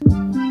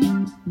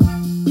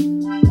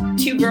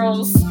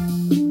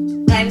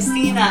I'm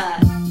Stina.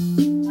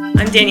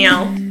 I'm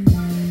Danielle.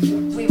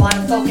 We want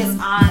to focus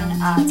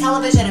on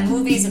television and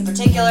movies in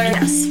particular.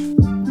 Yes.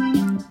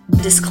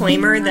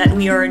 Disclaimer that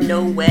we are in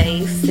no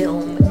way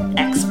film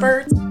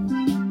experts.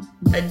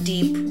 A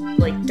deep,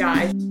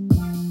 dive.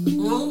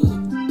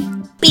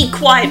 Be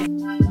quiet!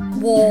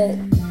 Whoa.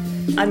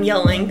 I'm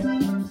yelling.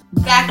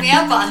 Back me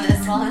up on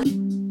this one.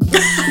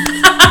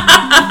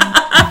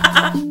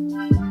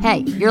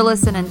 Hey, you're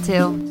listening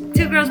to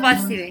Two Girls Watch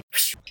TV.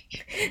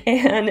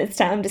 And it's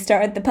time to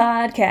start the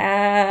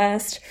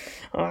podcast.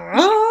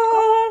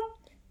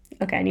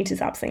 Okay, I need to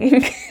stop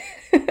singing.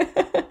 As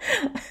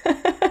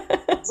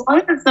long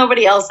as it's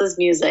nobody else's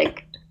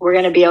music, we're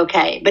going to be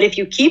okay. But if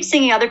you keep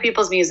singing other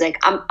people's music,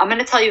 I'm going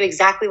to tell you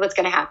exactly what's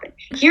going to happen.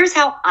 Here's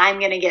how I'm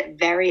going to get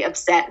very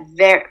upset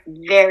very,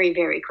 very,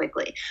 very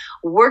quickly.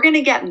 We're going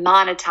to get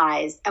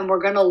monetized and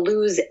we're going to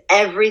lose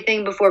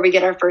everything before we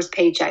get our first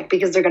paycheck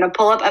because they're going to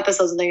pull up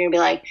episodes and they're going to be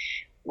like,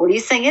 what are you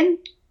singing?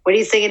 What are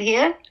you singing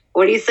here?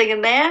 What are you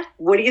singing there?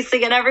 What are you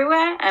singing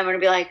everywhere? And I'm going to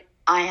be like,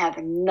 I have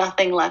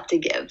nothing left to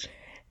give.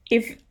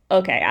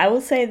 Okay, I will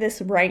say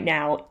this right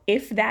now.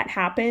 If that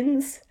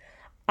happens,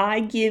 I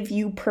give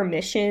you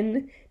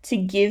permission to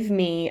give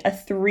me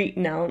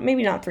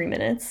maybe not 3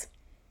 minutes,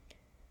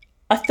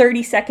 a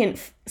 30-second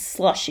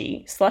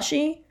slushy.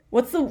 Slushy?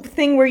 What's the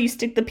thing where you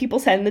stick the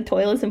people's head in the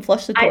toilets and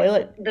flush the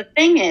toilet? The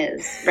thing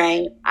is,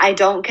 right, I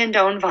don't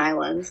condone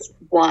violence,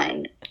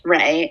 one,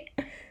 right?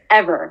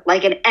 Ever.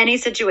 Like in any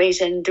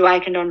situation, do I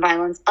condone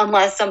violence?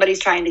 Unless somebody's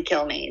trying to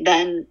kill me,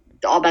 then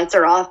all bets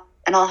are off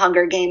and I'll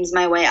Hunger Games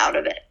my way out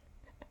of it.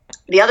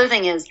 The other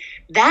thing is,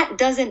 that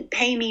doesn't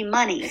pay me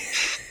money.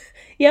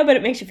 Yeah, but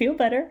it makes you feel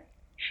better.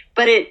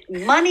 But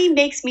money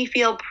makes me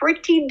feel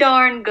pretty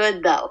darn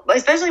good, though.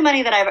 Especially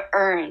money that I've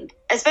earned.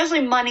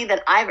 Especially money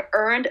that I've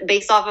earned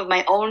based off of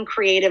my own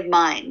creative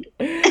mind.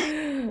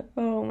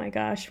 Oh my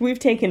gosh, we've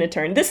taken a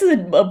turn. This is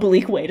a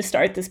bleak way to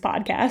start this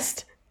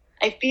podcast.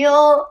 I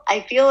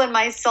feel in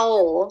my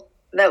soul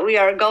that we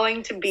are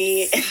going to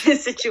be in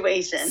this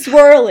situation.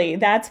 Swirly.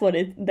 That's what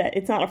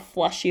it's not a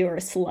flushy or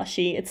a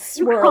slushy. It's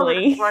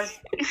swirly.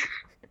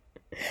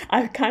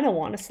 I kind of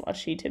want a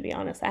slushy, to be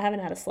honest. I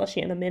haven't had a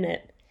slushy in a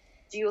minute.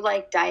 Do you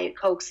like Diet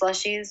Coke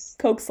slushies?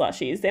 Coke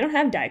slushies. They don't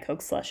have Diet Coke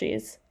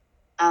slushies.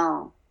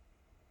 Oh.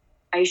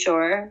 Are you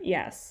sure?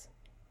 Yes.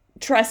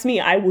 Trust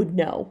me, I would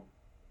know.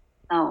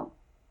 Oh.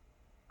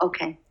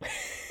 Okay.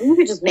 You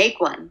could just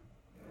make one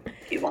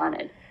if you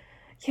wanted.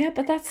 Yeah,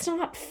 but that's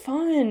not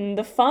fun.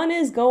 The fun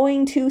is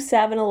going to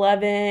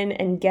 7-Eleven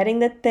and getting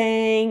the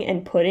thing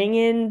and putting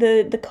in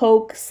the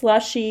Coke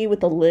slushie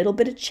with a little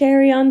bit of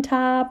cherry on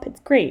top.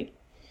 It's great.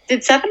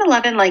 Did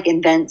 7-Eleven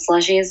invent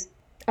slushies?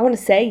 I want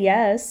to say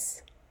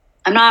yes.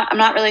 I'm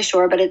not really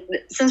sure, but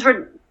since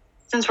we're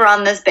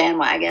on this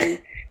bandwagon,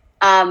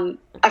 a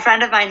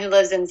friend of mine who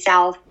lives in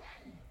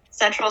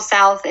central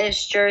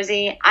south-ish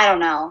Jersey, I don't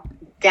know,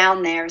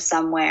 down there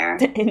somewhere,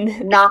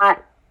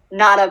 not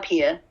up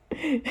here.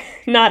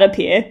 Not up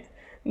here.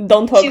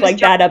 Don't talk like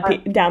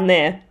that down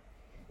there.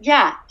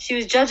 Yeah, she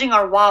was judging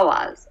our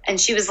Wawas, and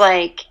she was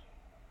like,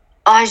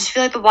 "Oh, I just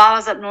feel like the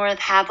Wawas up north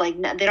have they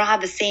don't have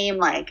the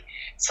same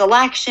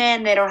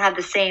selection. They don't have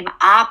the same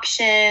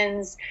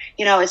options.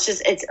 You know, it's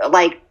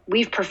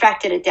we've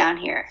perfected it down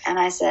here." And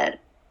I said,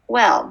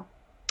 "Well,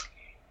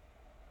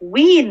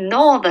 we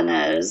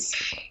Northerners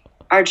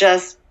are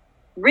just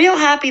real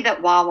happy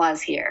that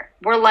Wawa's here.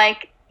 We're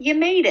like, you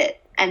made it.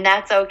 And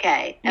that's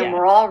okay. And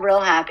We're all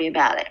real happy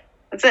about it.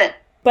 That's it."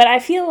 But I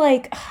feel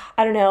like,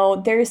 I don't know,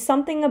 there's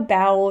something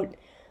about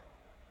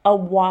a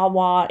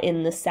Wawa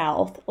in the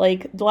South.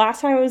 The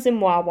last time I was in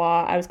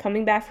Wawa, I was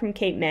coming back from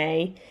Cape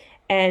May,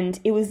 and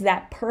it was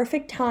that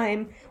perfect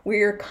time where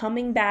you're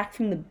coming back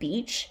from the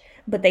beach,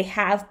 but they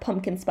have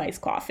pumpkin spice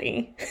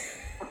coffee.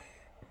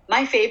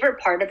 My favorite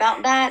part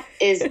about that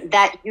is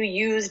that you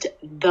used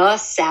the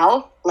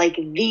South,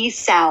 the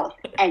South,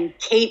 and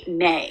Cape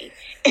May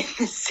in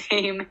the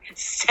same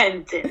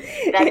sentence.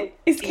 That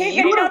is Cape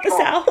May not the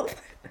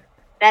South?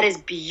 That is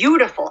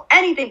beautiful.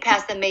 Anything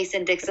past the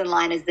Mason-Dixon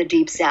line is the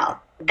Deep South.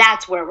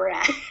 That's where we're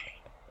at.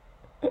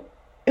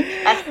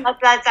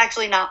 That's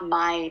actually not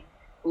my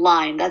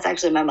line. That's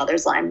actually my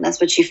mother's line. That's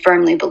what she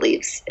firmly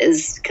believes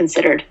is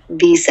considered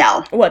the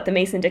South. What, the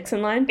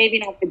Mason-Dixon line? Maybe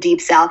not the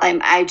Deep South.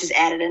 I just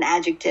added an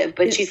adjective,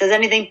 but she says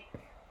anything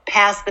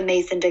past the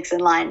Mason-Dixon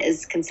line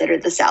is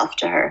considered the South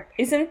to her.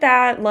 Isn't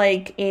that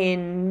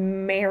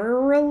in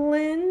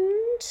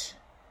Maryland?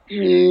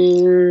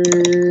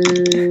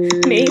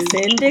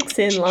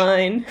 Mason-Dixon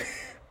line.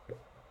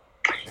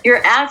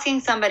 You're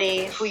asking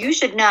somebody who you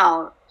should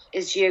know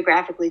is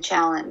geographically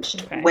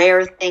challenged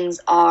where things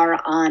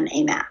are on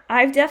a map.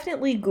 I've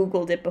definitely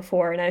Googled it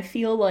before, and I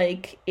feel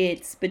like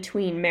it's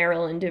between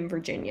Maryland and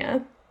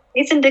Virginia.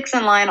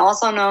 Mason-Dixon line,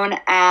 also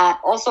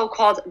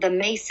called the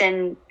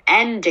Mason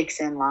and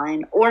Dixon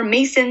line, or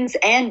Masons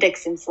and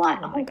Dixon's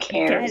line. Who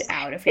cares? Get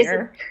out of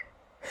here.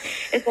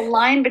 It's a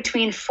line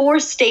between 4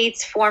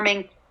 states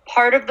forming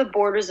part of the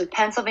borders of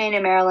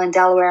Pennsylvania, Maryland,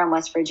 Delaware, and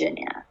West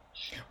Virginia.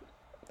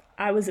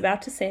 I was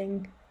about to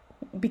sing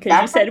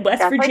because you said West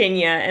that's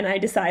Virginia, and I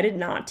decided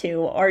not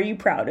to. Are you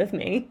proud of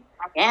me?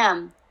 I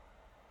am.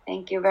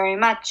 Thank you very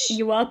much.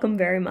 You're welcome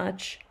very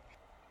much.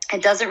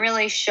 It doesn't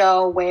really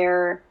show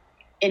where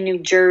in New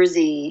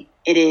Jersey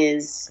it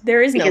is.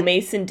 There is no because-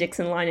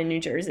 Mason-Dixon line in New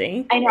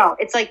Jersey. I know.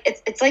 It's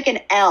like an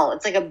L.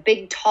 It's like a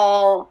big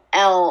tall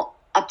L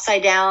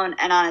upside down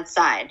and on its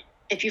side.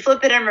 If you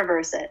flip it and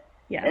reverse it,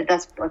 Yeah.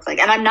 that's what it looks like.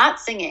 And I'm not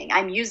singing.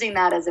 I'm using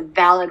that as a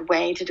valid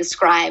way to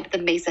describe the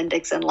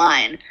Mason-Dixon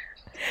line.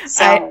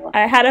 So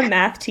I had a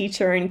math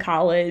teacher in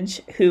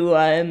college who,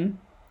 I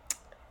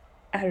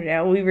don't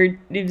know,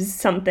 it was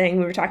something,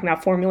 we were talking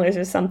about formulas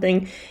or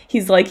something.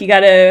 He's like, you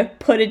gotta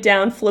put it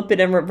down, flip it,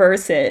 and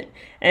reverse it.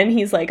 And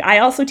he's like, I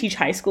also teach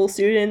high school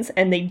students,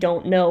 and they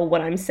don't know what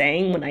I'm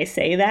saying when I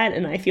say that,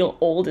 and I feel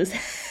old as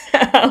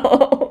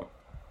hell.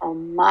 oh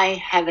my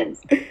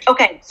heavens.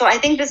 Okay, so I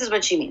think this is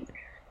what she means.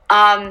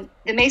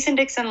 The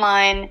Mason-Dixon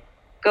line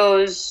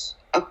goes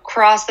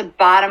across the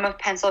bottom of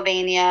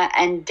Pennsylvania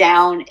and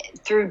down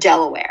through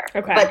Delaware.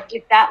 Okay. But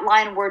if that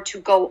line were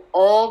to go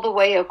all the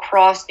way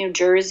across New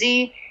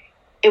Jersey,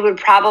 it would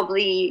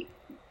probably,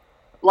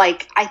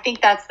 like, I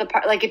think that's the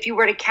part, like, if you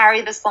were to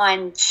carry this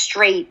line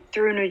straight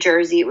through New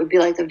Jersey, it would be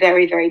like the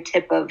very, very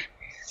tip of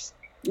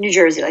New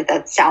Jersey, like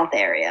that south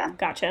area.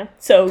 Gotcha.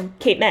 So,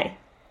 Cape May.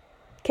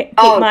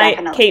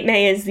 Definitely. Cape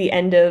May is the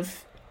end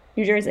of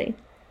New Jersey.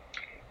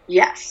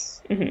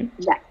 Yes. Mm-hmm.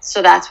 Yeah.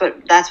 So that's what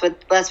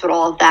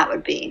all of that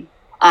would be.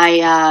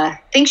 I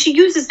think she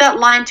uses that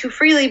line too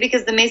freely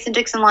because the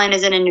Mason-Dixon line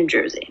isn't in New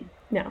Jersey.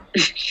 No.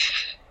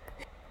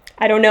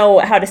 I don't know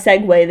how to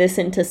segue this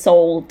into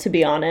soul, to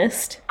be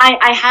honest.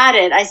 I had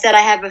it. I said I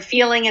have a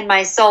feeling in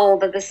my soul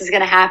that this is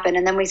going to happen,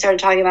 and then we started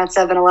talking about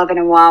 7-Eleven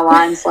and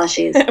Wawa and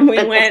slushies. and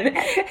we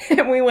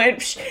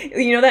went.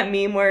 You know that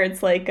meme where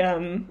it's like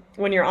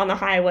when you're on the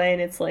highway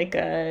and it's like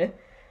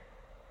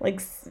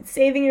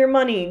saving your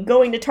money,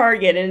 going to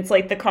Target, and it's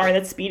like the car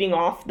that's speeding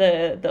off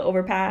the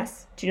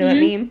overpass. Do you know that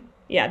meme?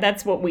 Yeah,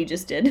 that's what we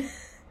just did.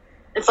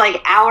 It's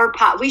like our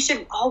we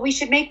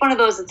should make one of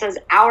those that says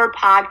our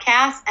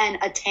podcast and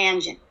a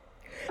tangent,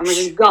 and we're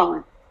just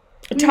going.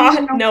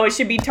 No, it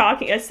should be a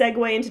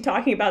segue into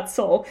talking about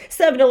soul.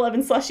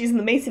 7-Eleven slushies in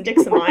the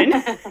Mason-Dixon line.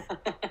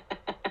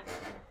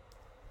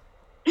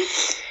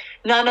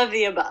 None of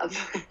the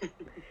above.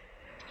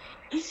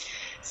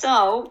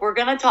 So we're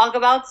gonna talk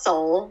about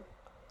soul.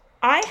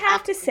 I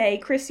have to say,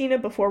 Christina,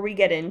 before we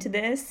get into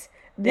this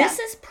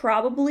is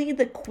probably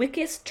the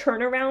quickest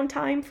turnaround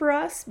time for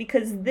us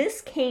because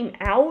this came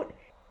out,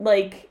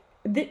 like,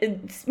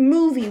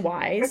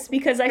 movie-wise,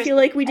 because I feel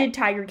like we did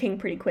Tiger King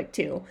pretty quick,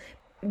 too.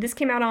 This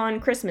came out on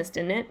Christmas,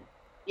 didn't it?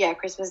 Yeah,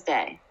 Christmas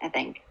Day, I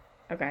think.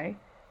 Okay.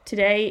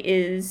 Today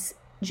is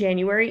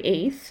January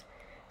 8th,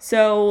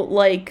 so,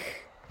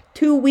 like,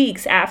 2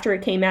 weeks after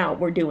it came out,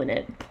 we're doing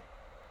it.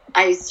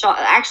 I saw,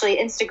 actually,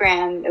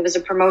 Instagram, it was a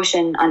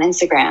promotion on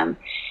Instagram,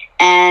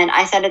 and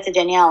I sent it to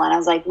Danielle, and I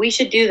was like, we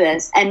should do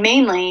this. And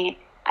mainly,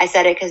 I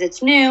said it because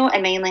it's new,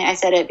 and mainly I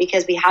said it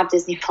because we have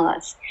Disney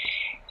Plus,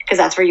 because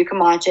that's where you can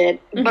watch it.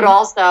 Mm-hmm. But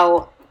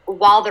also,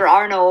 while there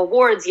are no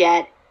awards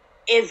yet,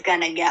 it's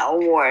going to get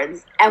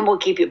awards, and we'll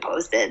keep you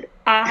posted.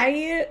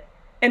 I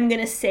am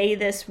going to say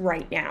this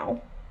right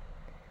now.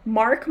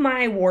 Mark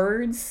my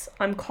words,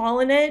 I'm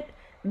calling it.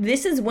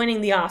 This is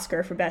winning the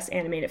Oscar for Best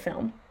Animated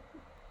Film.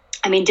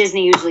 I mean,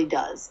 Disney usually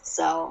does,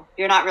 so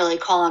you're not really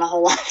calling a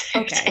whole lot.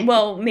 Okay,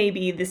 well,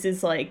 maybe this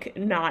is, like,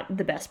 not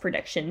the best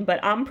prediction, but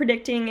I'm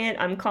predicting it,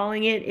 I'm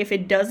calling it. If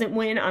it doesn't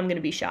win, I'm going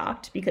to be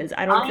shocked, because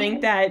I don't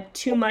think that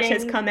too much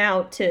has come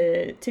out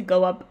to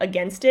go up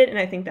against it, and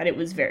I think that it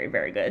was very,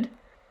 very good.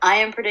 I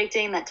am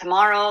predicting that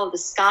tomorrow the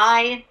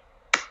sky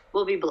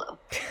will be blue.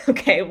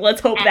 Okay, well,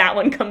 let's hope that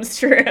one comes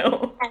true.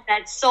 And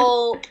that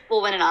Soul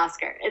will win an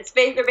Oscar.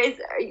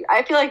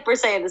 I feel like we're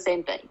saying the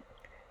same thing.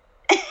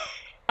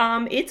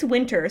 It's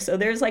winter, so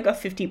there's like a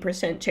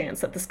 50%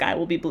 chance that the sky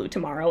will be blue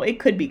tomorrow. It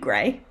could be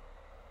gray.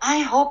 I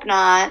hope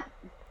not.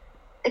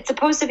 It's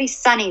supposed to be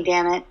sunny,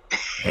 damn it.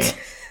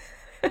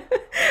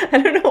 I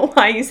don't know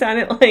why you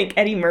sounded like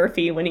Eddie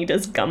Murphy when he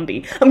does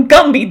Gumby. I'm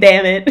Gumby,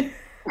 damn it.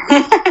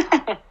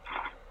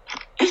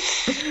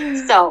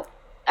 So,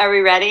 are we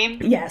ready?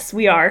 Yes,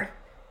 we are.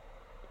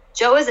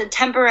 Joe is a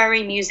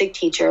temporary music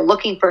teacher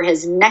looking for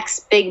his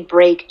next big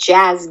break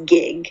jazz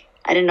gig.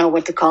 I didn't know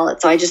what to call it,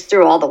 so I just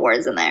threw all the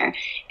words in there.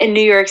 In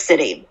New York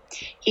City.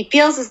 He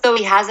feels as though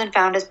he hasn't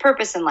found his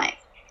purpose in life.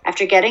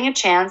 After getting a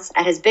chance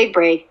at his big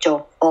break,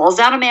 Joe falls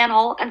down a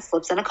manhole and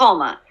slips in a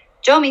coma.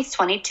 Joe meets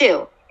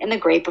 22 in the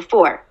great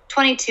before.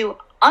 22,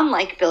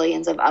 unlike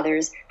billions of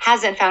others,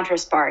 hasn't found her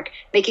spark,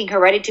 making her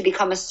ready to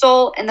become a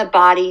soul in the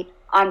body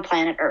on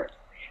planet Earth.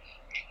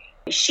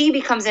 She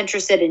becomes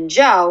interested in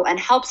Joe and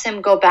helps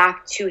him go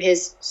back to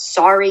his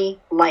sorry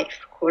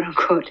life, quote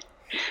unquote.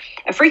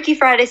 A Freaky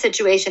Friday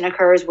situation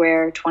occurs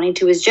where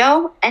 22 is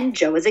Joe and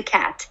Joe is a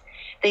cat.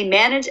 They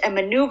manage and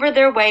maneuver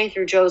their way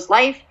through Joe's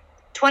life.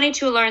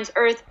 22 learns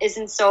Earth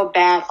isn't so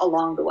bad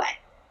along the way.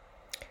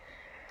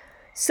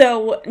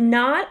 So,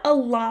 not a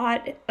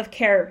lot of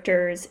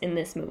characters in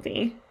this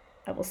movie.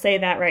 I will say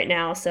that right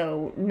now,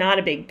 so not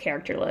a big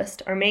character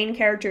list. Our main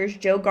character is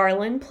Joe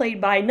Garland, played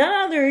by none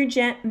other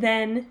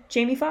than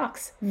Jamie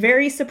Foxx.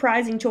 Very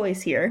surprising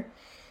choice here.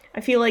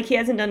 I feel like he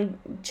hasn't done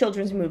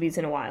children's movies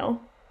in a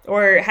while.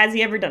 Or has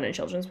he ever done a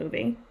children's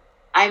movie?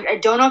 I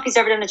don't know if he's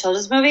ever done a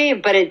children's movie,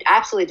 but it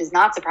absolutely does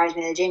not surprise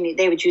me that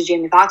they would choose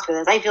Jamie Foxx for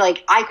this. I feel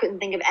like I couldn't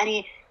think of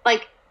any,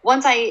 like,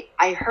 once I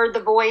heard the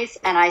voice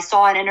and I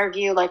saw an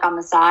interview, like, on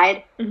the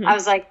side, I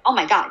was like, oh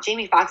my God,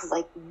 Jamie Foxx is,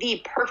 like,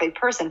 the perfect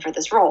person for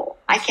this role.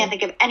 I can't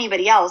think of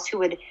anybody else who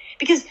would,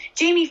 because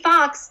Jamie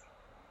Foxx,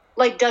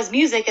 like, does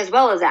music as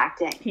well as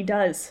acting. He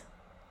does.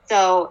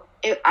 So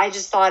I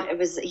just thought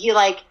he,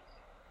 like,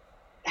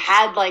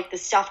 had, like, the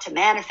stuff to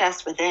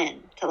manifest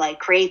within to, like,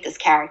 create this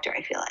character,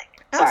 I feel like.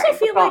 I also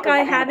feel like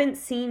I haven't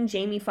seen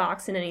Jamie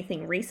Foxx in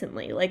anything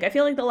recently. Like, I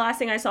feel like the last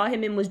thing I saw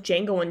him in was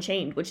Django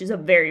Unchained, which is a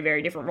very,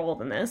 very different role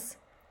than this.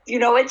 You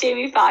know what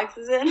Jamie Foxx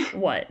is in?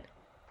 What?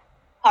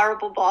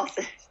 Horrible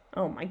Bosses.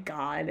 Oh my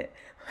God.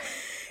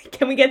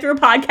 Can we get through a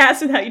podcast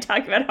without you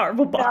talking about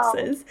Horrible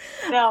Bosses?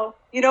 No.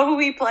 You know who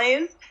he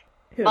plays?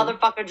 Who?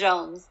 Motherfucker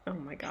Jones. Oh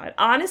my God.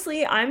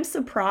 Honestly, I'm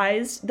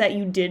surprised that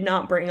you did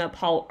not bring up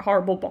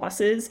Horrible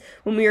Bosses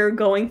when we were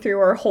going through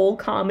our whole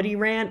comedy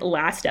rant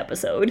last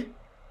episode.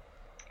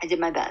 I did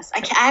my best.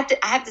 I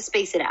have to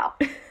space it out.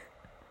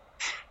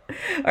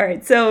 All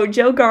right, so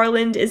Joe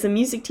Garland is a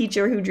music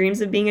teacher who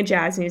dreams of being a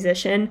jazz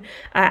musician.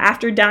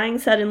 After dying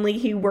suddenly,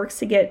 he works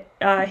to get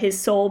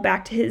his soul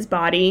back to his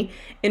body.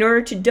 In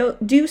order to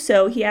do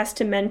so, he has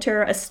to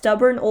mentor a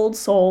stubborn old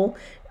soul,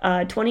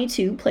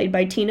 22, played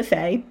by Tina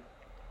Fey.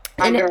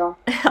 My girl.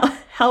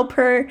 Help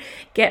her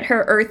get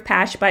her earth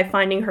patch by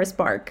finding her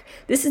spark.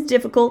 This is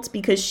difficult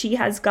because she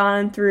has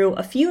gone through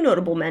a few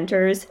notable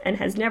mentors and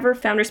has never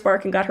found her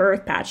spark and got her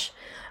earth patch.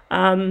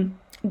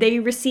 They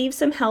receive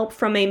some help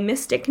from a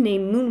mystic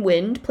named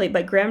Moonwind, played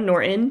by Graham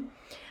Norton,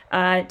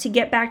 to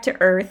get back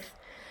to Earth,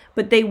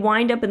 but they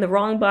wind up in the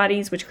wrong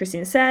bodies, which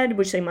Christina said,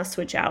 which they must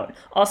switch out.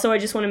 Also, I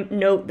just want to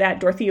note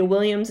that Dorothea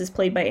Williams is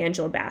played by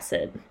Angela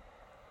Bassett.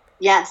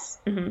 Yes.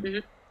 Mm-hmm.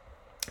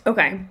 Mm-hmm.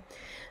 Okay.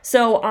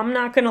 So I'm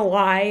not going to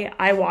lie,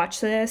 I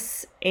watched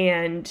this,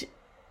 and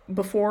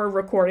before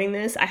recording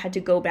this, I had to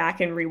go back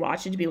and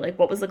rewatch it to be like,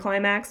 what was the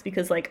climax?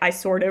 Because, like, I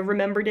sort of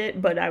remembered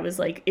it, but I was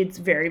like, it's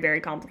very,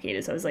 very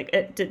complicated. So I was like,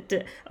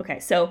 okay,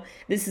 so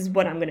this is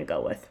what I'm going to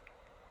go with.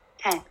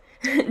 Okay.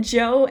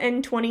 Joe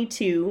and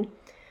 22.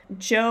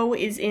 Joe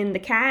is in the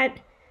cat,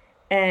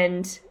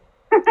 and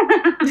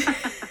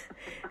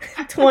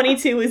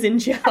 22 is in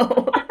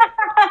Joe.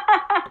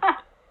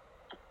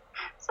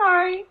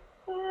 Sorry.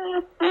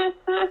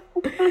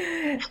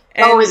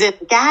 Joe is in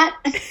the cat?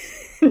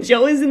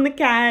 Joe is in the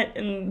cat,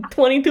 and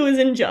 22 is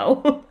in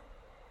Joe.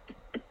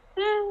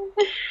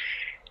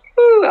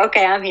 Ooh,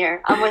 okay, I'm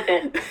here. I'm with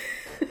it.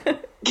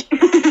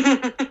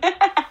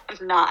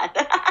 I'm not.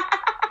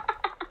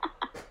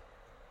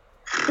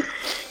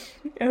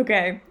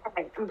 Okay.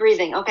 Okay, I'm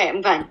breathing. Okay,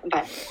 I'm fine.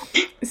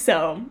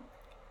 So,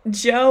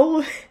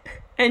 Joe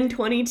and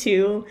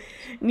 22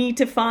 need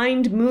to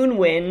find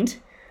Moonwind,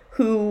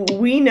 who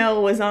we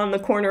know was on the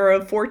corner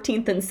of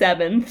 14th and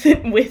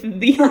 7th with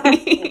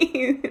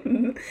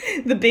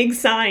the big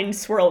sign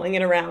swirling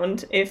it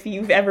around. If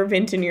you've ever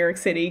been to New York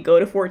City, go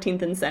to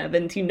 14th and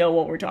 7th. You know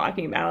what we're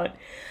talking about.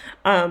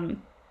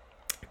 And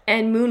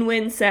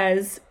Moonwind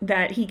says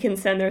that he can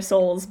send their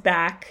souls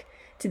back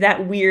to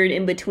that weird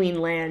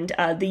in-between land,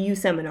 the U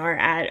seminar,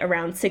 at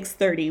around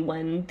 6:30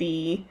 when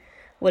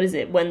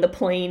when the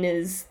plane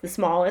is the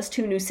smallest.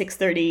 Who knew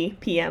 6:30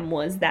 p.m.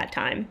 was that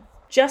time?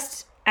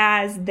 Just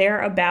as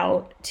they're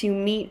about to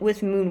meet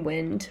with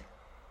Moonwind,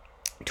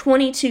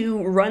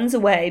 22 runs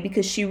away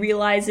because she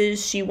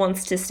realizes she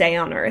wants to stay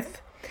on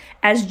Earth.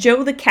 As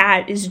Joe the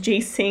cat is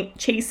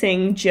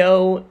chasing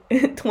Joe,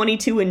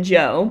 22 and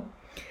Joe,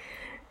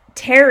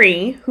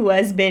 Terry, who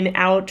has been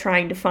out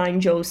trying to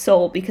find Joe's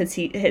soul because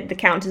the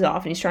count is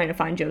off and he's trying to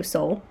find Joe's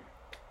soul,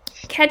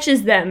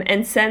 catches them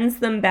and sends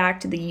them back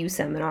to the U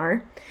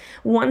seminar.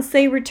 Once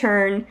they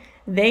return,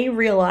 they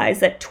realize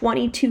that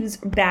 22's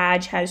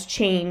badge has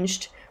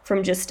changed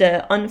from just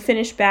an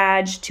unfinished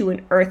badge to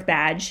an Earth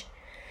badge,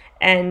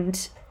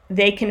 and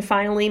they can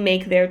finally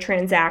make their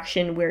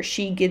transaction where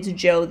she gives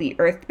Joe the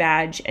Earth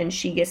badge and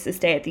she gets to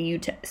stay at the U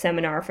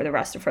seminar for the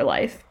rest of her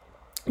life.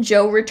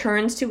 Joe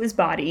returns to his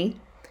body.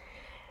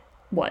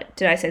 What?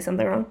 Did I say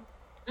something wrong?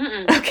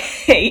 Mm-mm.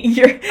 Okay,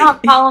 you're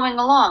not following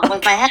along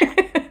with my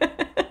head.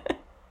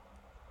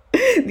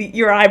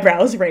 Your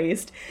eyebrows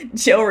raised.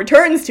 Joe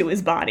returns to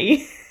his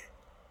body.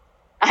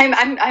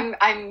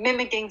 I'm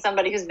mimicking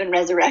somebody who's been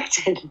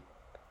resurrected.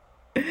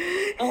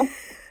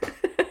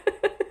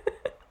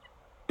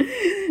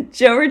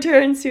 Joe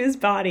returns to his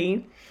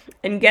body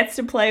and gets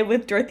to play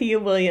with Dorothea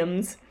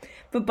Williams,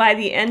 but by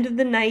the end of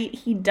the night,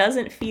 he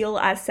doesn't feel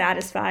as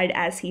satisfied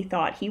as he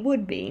thought he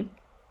would be.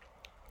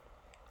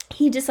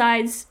 He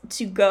decides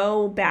to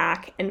go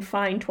back and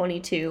find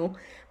 22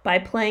 by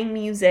playing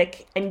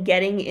music and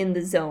getting in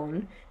the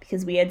zone,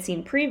 because we had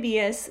seen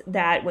previous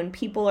that when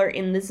people are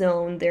in the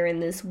zone, they're in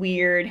this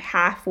weird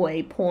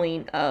halfway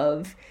point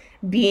of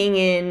being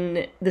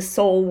in the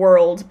soul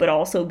world, but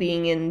also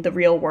being in the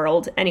real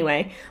world.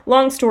 Anyway,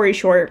 long story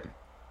short,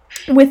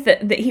 with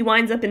he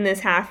winds up in this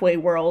halfway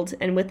world,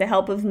 and with the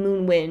help of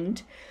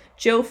Moonwind,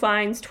 Jo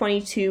finds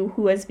 22,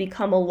 who has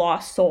become a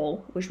lost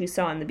soul, which we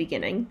saw in the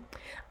beginning.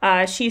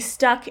 She's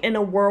stuck in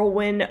a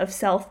whirlwind of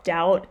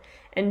self-doubt,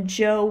 and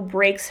Jo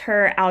breaks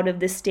her out of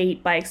the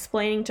state by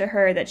explaining to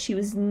her that she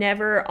was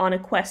never on a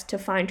quest to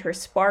find her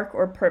spark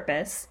or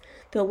purpose.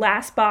 The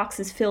last box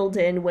is filled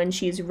in when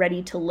she is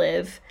ready to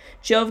live.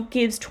 Jo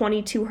gives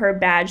 22 her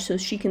badge so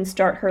she can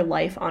start her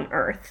life on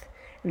Earth.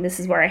 And this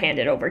is where I hand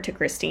it over to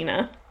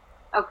Christina.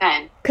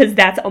 Okay. Because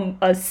that's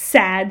a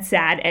sad,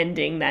 sad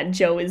ending, that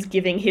Jo is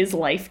giving his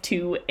life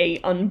to a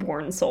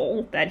unborn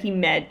soul that he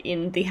met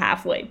in the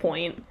halfway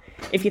point,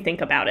 if you think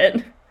about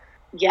it.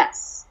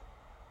 Yes.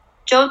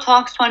 Jo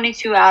talks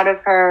 22 out of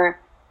her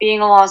being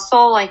a lost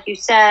soul, like you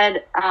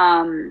said.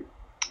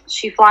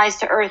 She flies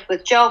to Earth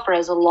with Jo for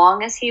as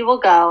long as he will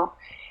go,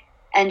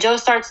 and Jo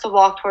starts to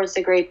walk towards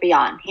the great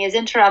beyond. He is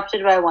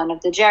interrupted by one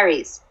of the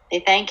Jerrys. They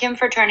thank him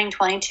for turning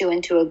 22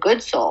 into a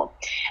good soul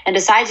and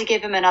decide to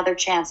give him another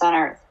chance on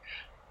Earth.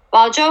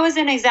 While Jo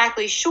isn't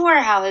exactly sure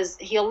how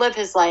he'll live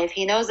his life,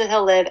 he knows that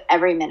he'll live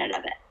every minute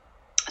of it.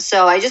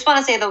 So I just want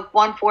to say the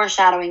one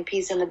foreshadowing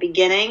piece in the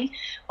beginning,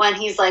 when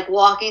he's like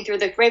walking through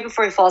right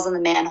before he falls in the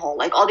manhole,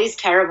 like all these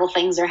terrible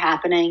things are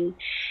happening,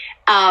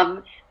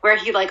 where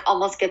he like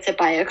almost gets hit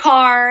by a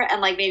car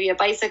and like maybe a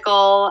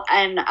bicycle,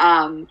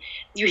 and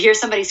you hear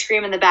somebody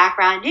scream in the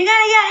background, "You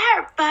gotta get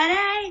hurt,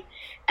 buddy!"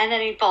 And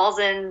then he falls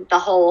in the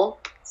hole.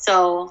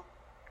 So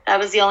that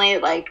was the only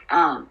like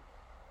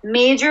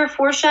major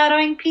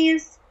foreshadowing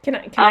piece. Can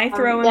I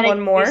throw in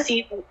one more?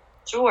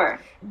 Sure.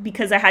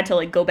 Because I had to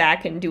like go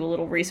back and do a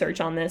little research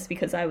on this,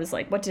 because I was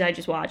like, what did I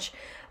just watch?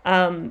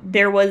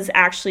 There was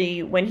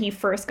actually, when he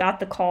first got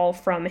the call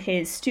from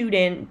his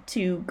student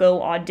to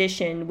go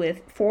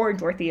audition for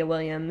Dorothea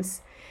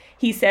Williams,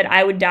 he said,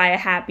 I would die a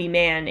happy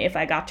man if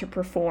I got to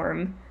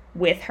perform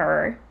with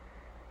her.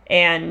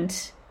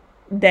 And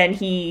then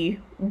he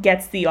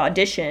gets the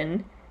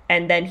audition,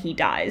 and then he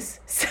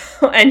dies.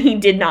 So, and he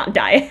did not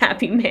die a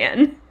happy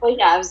man. Well,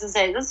 yeah, I was going to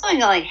say, this is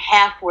only like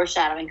half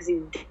foreshadowing, because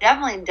he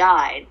definitely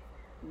died,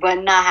 but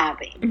not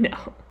happy. No.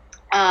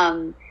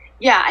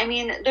 Yeah, I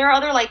mean, there are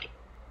other like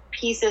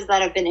pieces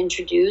that have been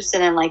introduced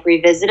and then like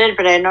revisited,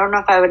 but I don't know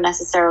if I would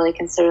necessarily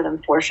consider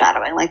them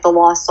foreshadowing, like the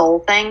lost soul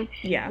thing.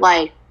 Yeah.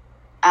 Like,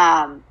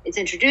 it's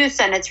introduced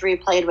and it's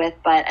replayed with,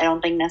 but I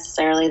don't think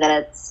necessarily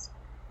that it's,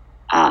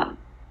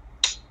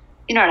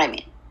 you know what I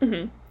mean?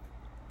 Mm-hmm.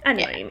 I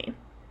know what you mean.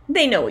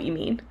 They know what you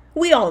mean.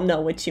 We all know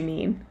what you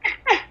mean.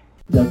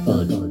 The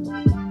fun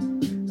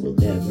will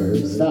never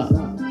stop.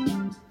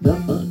 The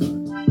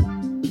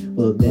fun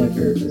will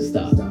never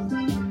stop.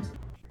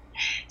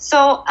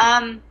 So,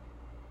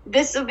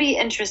 this will be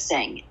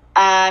interesting.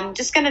 I'm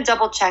just going to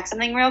double check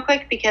something real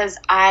quick, because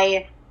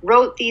I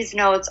wrote these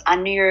notes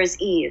on New Year's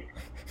Eve,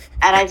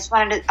 and I just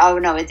wanted to, oh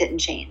no, it didn't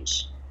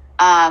change.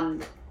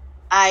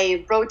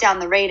 I wrote down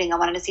the rating. I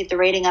wanted to see if the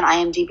rating on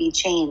IMDb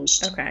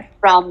changed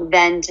from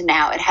then to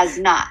now. It has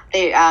not.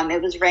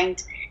 It was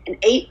ranked an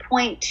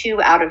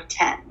 8.2 out of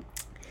 10.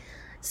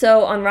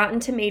 So on Rotten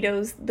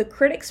Tomatoes, the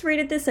critics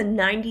rated this a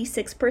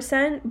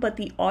 96%, but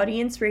the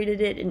audience rated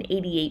it an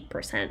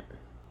 88%.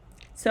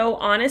 So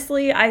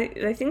honestly,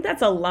 I think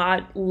that's a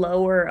lot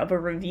lower of a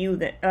review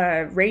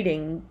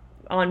rating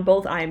on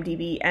both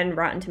IMDb and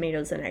Rotten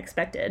Tomatoes than I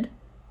expected.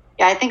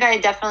 Yeah, I think I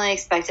definitely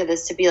expected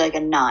this to be like a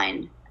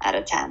 9 out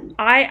of 10.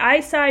 I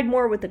side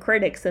more with the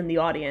critics than the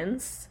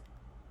audience.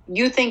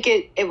 You think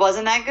it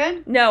wasn't that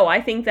good? No, I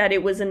think that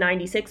it was a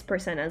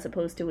 96% as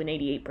opposed to an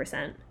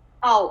 88%.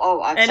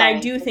 Oh, I'm and sorry. I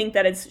do think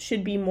that it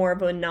should be more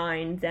of a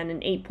 9 than an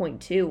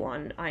 8.2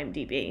 on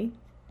IMDb.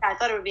 I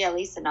thought it would be at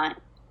least a 9.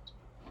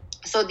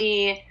 So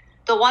the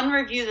one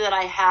review that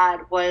I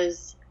had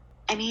was,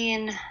 I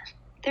mean,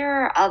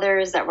 there are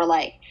others that were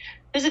like,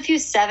 there's a few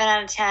 7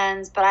 out of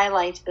 10s, but I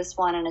liked this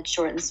one and it's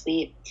short and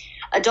sweet.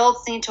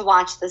 Adults need to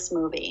watch this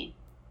movie.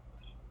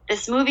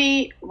 This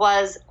movie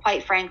was,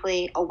 quite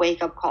frankly, a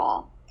wake-up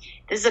call.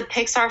 This is a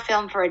Pixar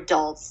film for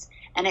adults,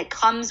 and it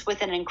comes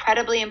with an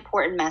incredibly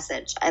important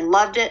message. I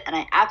loved it, and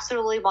I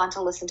absolutely want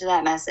to listen to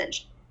that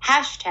message.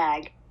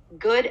 #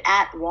 good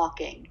at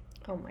walking.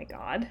 Oh my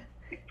god.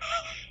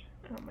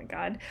 Oh my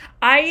god.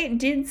 I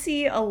did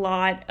see a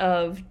lot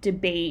of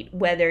debate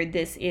whether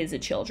this is a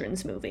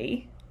children's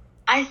movie.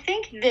 I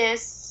think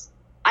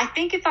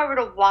if I were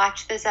to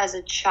watch this as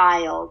a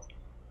child,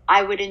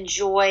 I would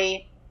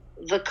enjoy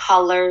the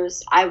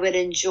colors. I would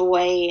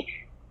enjoy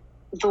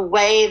the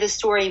way the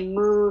story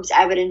moves.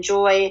 I would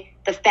enjoy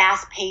the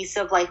fast pace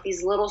of like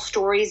these little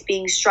stories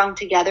being strung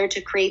together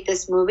to create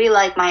this movie.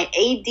 Like my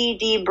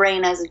ADD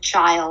brain as a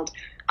child,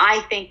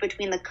 I think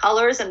between the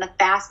colors and the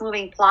fast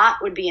moving plot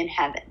would be in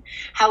heaven.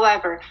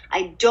 However,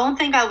 I don't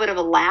think I would have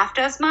laughed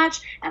as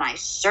much, and I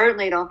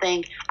certainly don't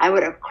think I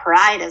would have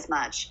cried as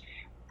much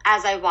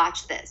as I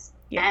watched this.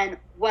 Yeah. And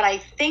what I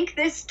think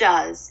this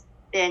does,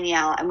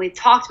 Danielle, and we've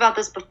talked about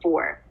this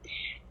before,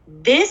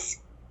 this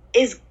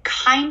is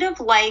kind of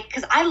like,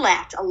 because I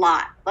laughed a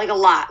lot.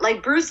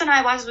 Like Bruce and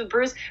I watched with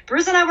Bruce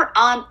and I were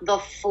on the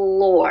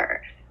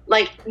floor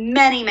like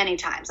many, many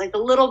times, like the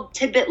little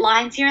tidbit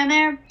lines here and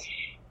there.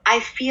 I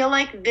feel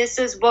like this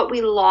is what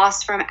we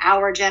lost from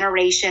our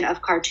generation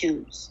of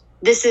cartoons.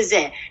 This is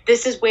it.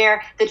 This is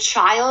where the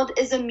child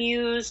is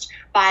amused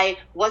by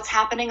what's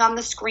happening on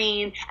the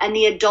screen and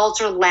the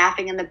adults are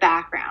laughing in the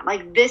background.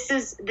 Like this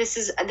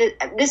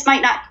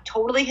might not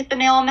totally hit the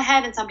nail on the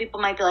head, and some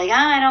people might be like,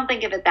 I don't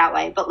think of it that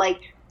way. But like,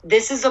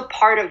 this is a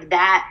part of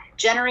that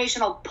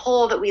generational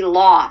pull that we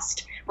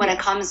lost when it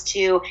comes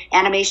to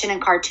animation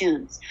and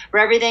cartoons,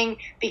 where everything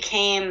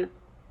became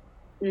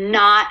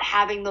not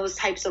having those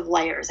types of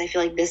layers. I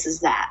feel like this is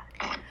that,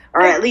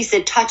 or at least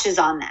it touches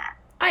on that.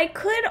 I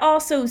could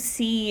also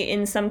see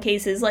in some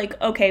cases,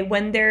 like, okay,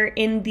 when they're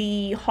in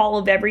the Hall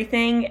of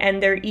Everything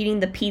and they're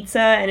eating the pizza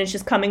and it's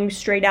just coming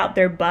straight out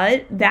their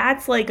butt,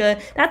 that's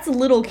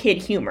little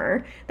kid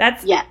humor.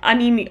 I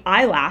mean,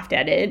 I laughed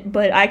at it,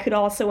 but I could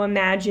also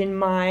imagine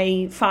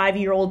my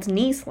 5-year-old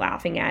niece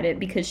laughing at it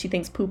because she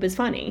thinks poop is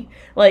funny.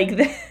 Like,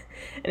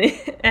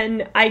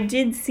 and I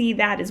did see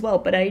that as well,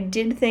 but I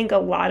did think a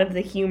lot of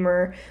the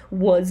humor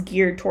was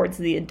geared towards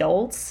the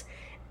adults.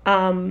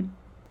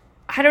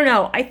 I don't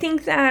know. I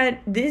think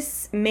that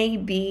this may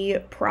be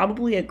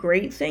probably a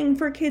great thing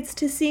for kids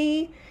to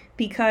see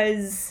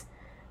because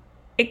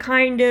it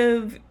kind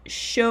of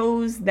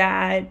shows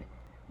that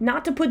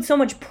not to put so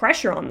much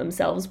pressure on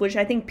themselves, which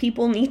I think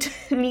people need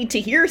to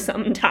hear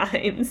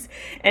sometimes.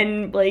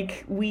 And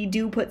like, we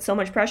do put so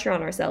much pressure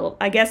on ourselves.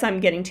 I guess I'm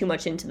getting too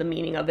much into the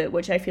meaning of it,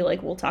 which I feel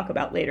like we'll talk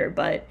about later,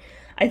 but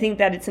I think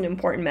that it's an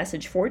important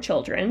message for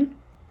children.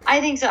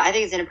 I think so. I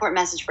think it's an important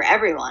message for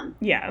everyone.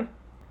 Yeah.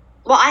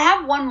 Well, I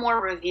have one more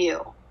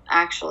review,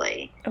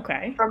 actually.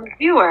 Okay. From a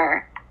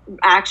viewer,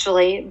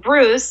 actually.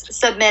 Bruce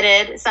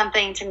submitted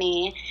something to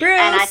me. Bruce!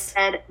 And I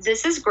said,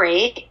 this is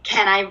great.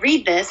 Can I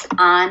read this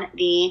on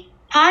the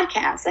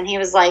podcast? And he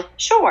was like,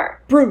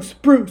 sure. Bruce.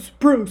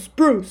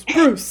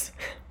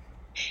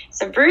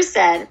 So Bruce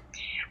said,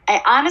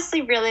 I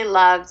honestly really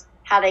loved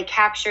how they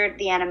captured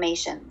the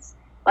animations.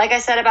 Like I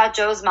said about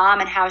Joe's mom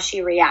and how she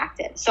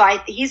reacted. So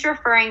he's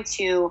referring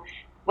to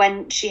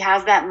when she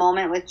has that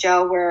moment with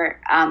Joe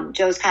where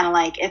Joe's kind of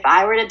like, if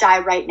I were to die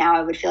right now,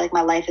 I would feel like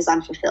my life is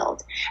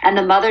unfulfilled. And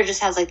the mother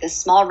just has like this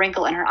small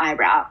wrinkle in her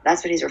eyebrow.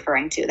 That's what he's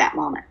referring to, that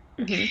moment.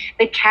 Mm-hmm.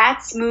 The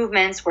cat's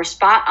movements were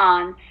spot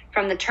on,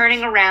 from the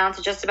turning around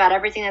to just about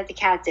everything that the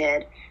cat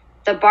did.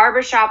 The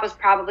barbershop was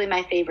probably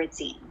my favorite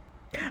scene.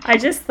 I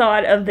just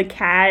thought of the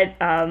cat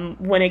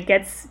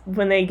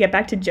when they get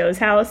back to Joe's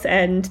house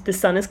and the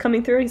sun is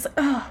coming through. He's like,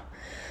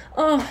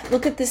 oh,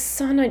 look at this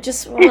sun. I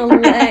just want to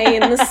lay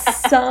in the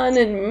sun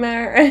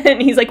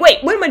and he's like,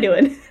 wait, what am I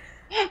doing?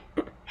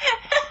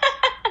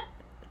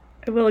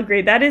 I will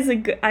agree. That is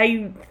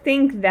I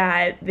think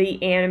that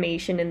the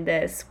animation in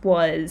this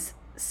was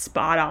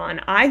spot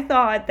on. I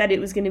thought that it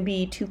was going to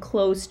be too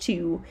close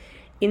to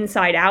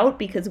Inside Out,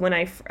 because when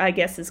I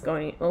guess it's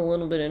going a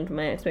little bit into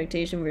my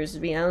expectation versus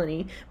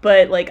reality,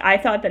 but like, I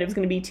thought that it was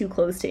going to be too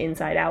close to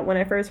Inside Out when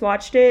I first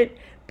watched it,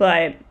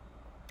 but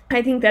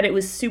I think that it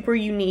was super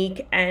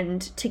unique,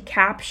 and to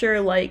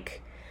capture,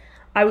 like,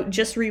 I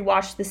just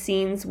rewatched the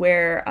scenes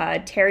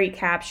where Terry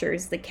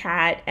captures the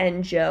cat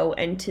and Joe,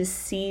 and to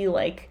see,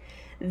 like,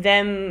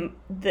 the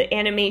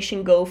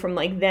animation go from,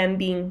 like, them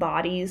being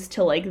bodies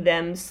to, like,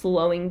 them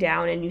slowing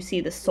down, and you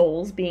see the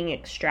souls being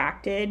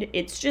extracted.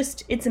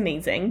 It's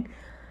amazing.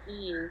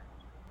 Mm.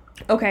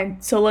 Okay,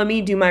 so let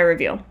me do my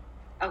review.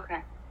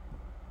 Okay.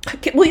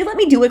 Will you let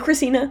me do it,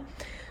 Christina?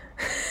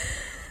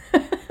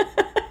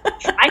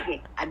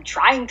 I'm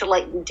trying to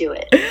let you do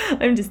it.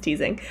 I'm just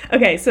teasing.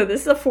 Okay, so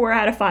this is a 4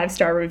 out of 5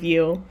 star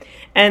review,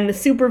 and the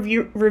super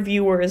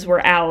reviewers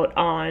were out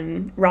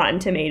on Rotten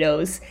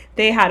Tomatoes.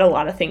 They had a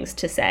lot of things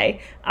to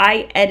say.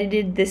 I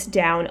edited this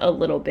down a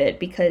little bit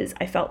because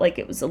I felt like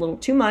it was a little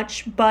too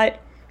much, but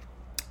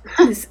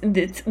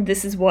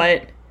this is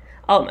what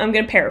I'm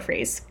going to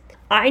paraphrase.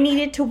 I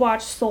needed to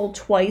watch Soul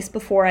twice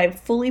before I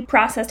fully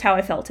processed how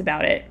I felt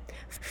about it.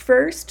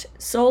 First,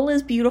 Soul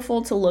is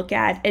beautiful to look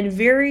at and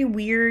very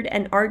weird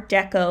and Art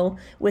Deco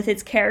with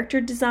its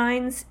character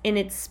designs in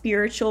its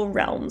spiritual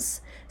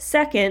realms.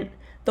 Second,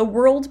 the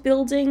world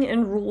building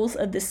and rules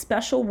of this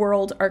special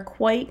world are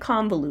quite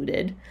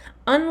convoluted.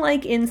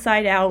 Unlike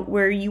Inside Out,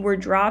 where you were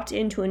dropped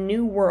into a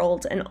new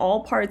world and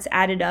all parts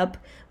added up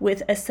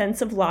with a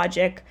sense of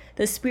logic,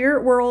 the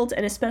spirit world,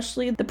 and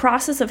especially the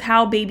process of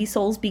how baby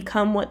souls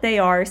become what they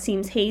are,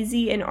 seems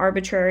hazy and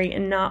arbitrary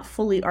and not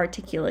fully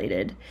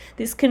articulated.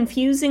 This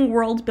confusing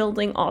world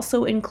building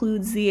also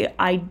includes the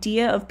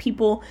idea of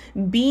people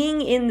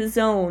being in the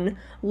zone,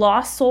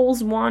 lost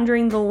souls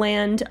wandering the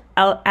land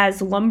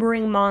as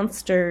lumbering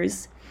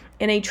monsters,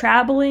 and a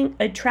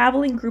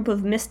traveling group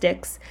of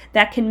mystics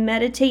that can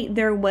meditate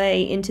their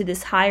way into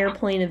this higher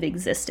plane of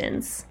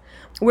existence.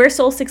 Where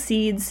Soul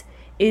succeeds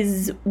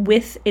is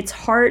with its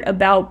heart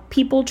about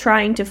people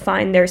trying to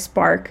find their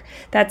spark,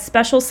 that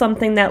special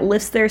something that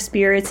lifts their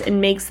spirits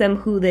and makes them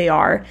who they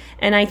are.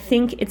 And I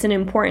think it's an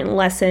important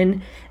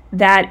lesson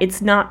that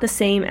it's not the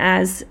same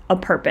as A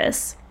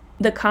Purpose.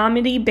 The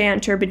comedy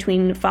banter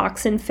between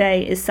Fox and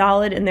Faye is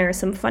solid, and there are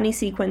some funny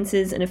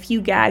sequences and a few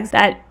gags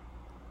that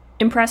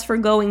impress for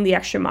going the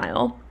extra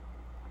mile.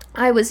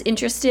 I was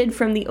interested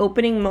from the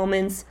opening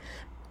moments,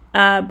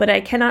 but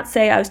I cannot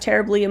say I was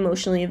terribly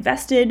emotionally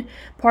invested.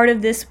 Part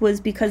of this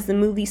was because the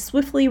movie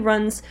swiftly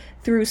runs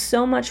through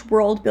so much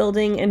world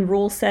building and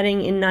rule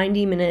setting in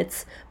 90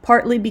 minutes,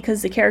 partly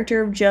because the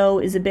character of Joe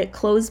is a bit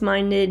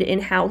closed-minded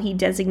in how he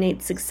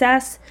designates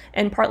success,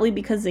 and partly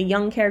because the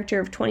young character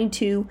of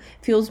 22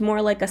 feels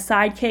more like a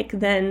sidekick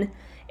than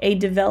a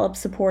developed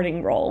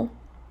supporting role.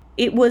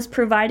 It was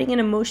providing an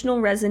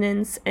emotional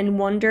resonance and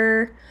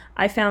wonder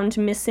I found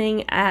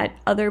missing at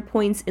other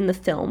points in the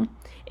film.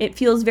 It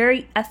feels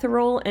very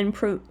ethereal and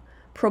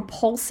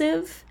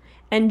propulsive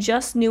and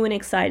just new and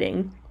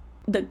exciting.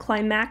 The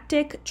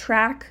climactic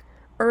track,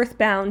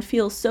 Earthbound,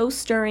 feels so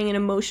stirring and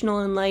emotional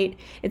and light.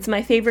 It's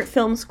my favorite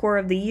film score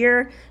of the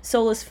year.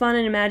 Soul is fun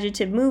and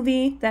imaginative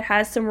movie that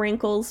has some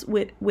wrinkles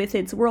with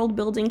its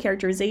world-building,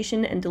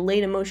 characterization, and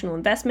delayed emotional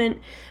investment.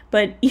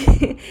 But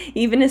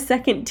even a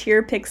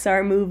second-tier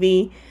Pixar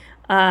movie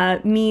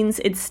means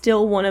it's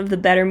still one of the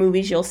better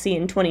movies you'll see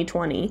in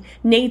 2020.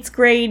 Nate's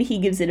grade, he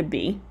gives it a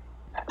B.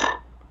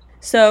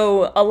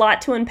 So a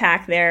lot to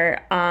unpack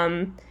there.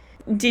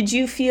 Did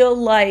you feel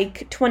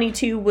like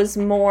 22 was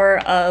more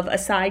of a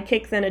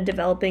sidekick than a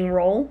developing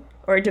role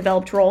or a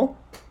developed role,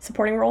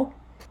 supporting role?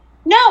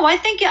 No, I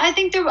think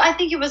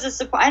it was a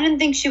support. I didn't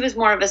think she was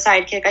more of a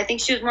sidekick. I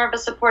think she was more of a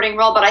supporting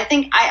role. But I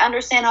think I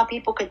understand how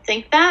people could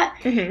think that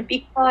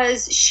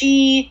because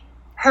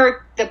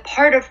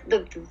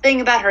the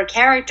thing about her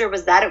character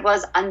was that it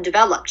was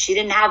undeveloped. She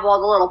didn't have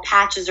all the little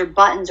patches or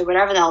buttons or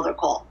whatever the hell they're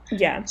called.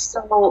 Yeah.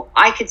 So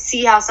I could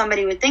see how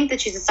somebody would think that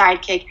she's a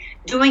sidekick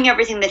doing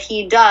everything that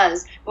he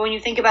does. But when you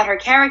think about her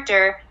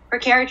character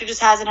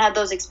just hasn't had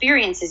those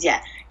experiences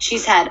yet.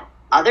 She's had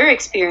other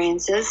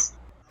experiences.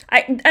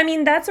 I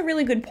mean, that's a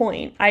really good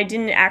point. I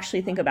didn't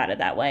actually think about it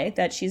that way,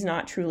 that she's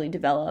not truly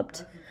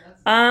developed.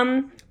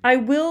 I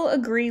will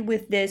agree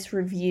with this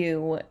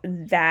review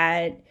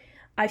that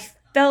I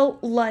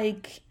felt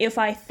like if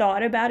I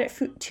thought about it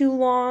for too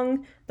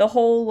long, the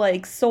whole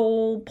like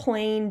soul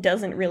plane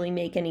doesn't really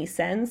make any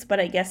sense, but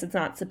I guess it's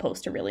not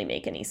supposed to really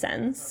make any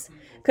sense.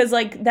 Because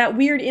like that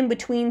weird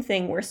in-between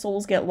thing where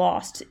souls get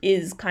lost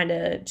is kind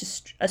of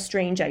just a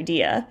strange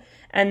idea.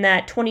 And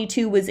that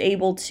 22 was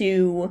able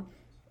to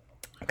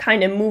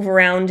kind of move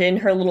around in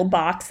her little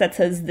box that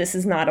says this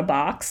is not a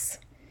box.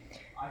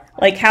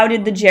 Like how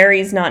did the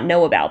Jerrys not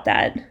know about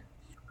that?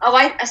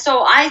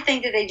 So I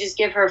think that they just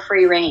give her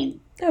free reign.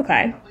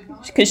 Okay,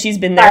 because she's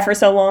been there for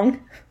so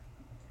long.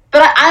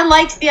 But I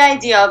liked the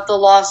idea of the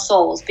lost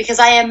souls because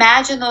I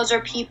imagine those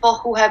are people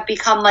who have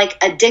become like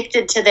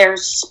addicted to their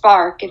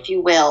spark, if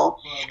you will,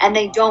 and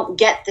they don't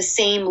get the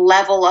same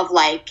level of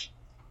like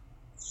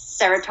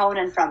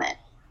serotonin from it.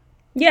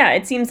 Yeah,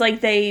 it seems like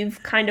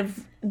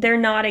they're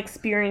not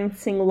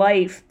experiencing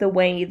life the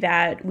way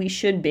that we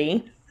should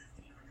be.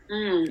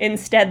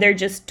 Instead, they're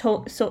just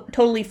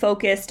totally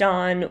focused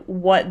on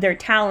what their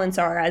talents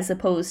are as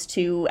opposed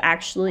to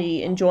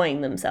actually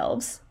enjoying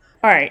themselves.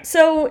 All right,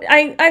 so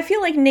I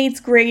feel like Nate's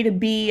grade a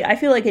B. I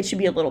feel like it should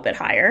be a little bit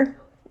higher.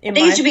 I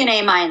think it should be an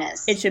A-.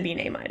 It should be an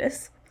A-.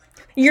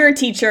 You're a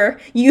teacher.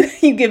 You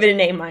give it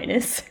an A-.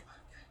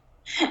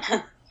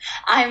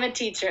 I'm a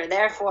teacher,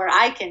 therefore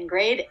I can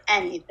grade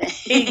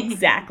anything.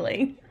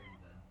 Exactly.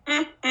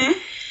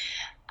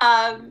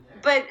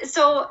 But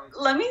so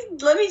let me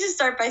just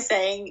start by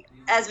saying,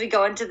 as we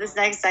go into this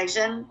next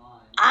section,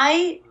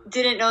 I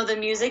didn't know the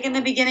music in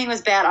the beginning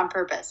was bad on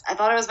purpose. I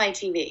thought it was my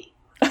TV.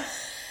 I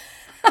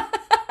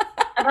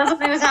thought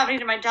something was happening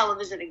to my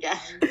television again.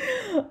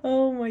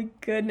 Oh my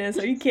goodness,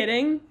 are you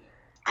kidding?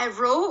 I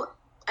wrote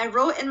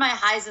in my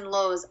highs and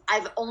lows,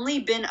 I've only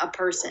been a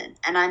person,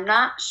 and I'm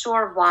not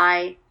sure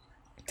why.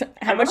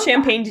 How much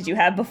champagne did you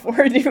have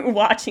before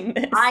watching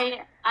this?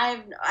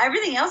 I've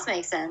everything else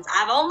makes sense.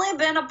 I've only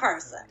been a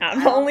person.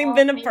 I've only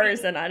been a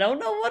person. I don't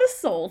know what a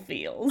soul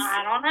feels.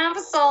 I don't have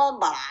a soul,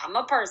 but I'm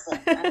a person.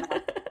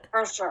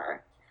 For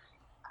sure.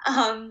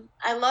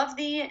 I love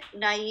the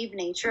naive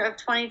nature of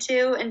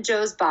 22 and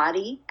Joe's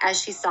body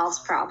as she solves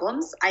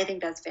problems. I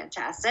think that's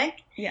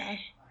fantastic. Yeah.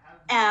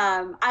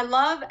 I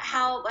love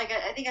how, like,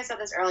 I think I said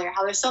this earlier,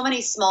 how there's so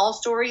many small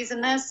stories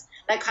in this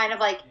that kind of,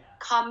 like,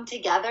 come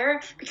together.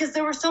 Because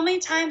there were so many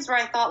times where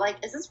I thought,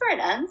 like, is this where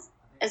it ends?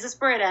 Is this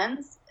where it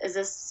ends? Is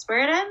this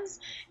where it ends?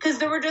 Because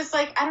there were just,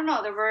 like, I don't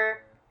know, there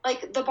were,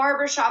 like, the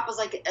barber shop was,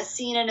 like, a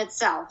scene in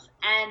itself.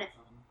 And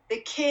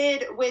the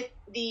kid with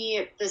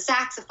the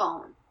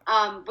saxophone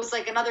was,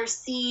 like, another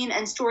scene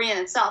and story in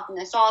itself. And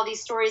I saw all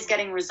these stories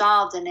getting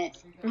resolved in it.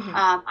 Mm-hmm.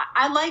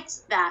 I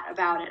liked that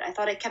about it. I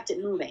thought it kept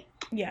it moving.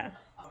 Yeah.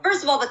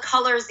 First of all, the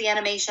colors, the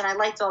animation, I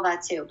liked all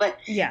that too. But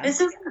yeah,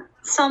 this isn't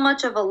so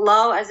much of a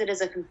low as it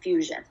is a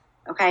confusion.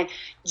 Okay.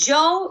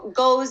 Joe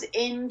goes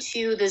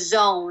into the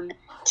zone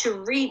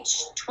to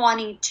reach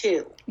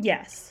 22.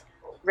 Yes.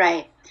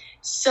 Right.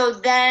 So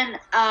then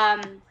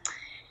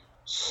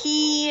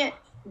he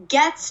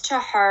gets to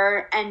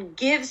her and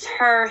gives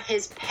her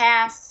his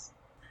pass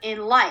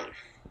in life.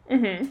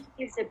 Mm-hmm.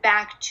 Gives it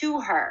back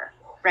to her,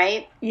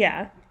 right?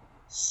 Yeah.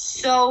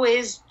 So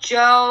is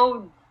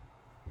Joe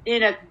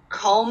in a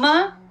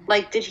coma?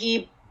 Like, did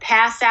he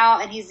pass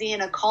out and he's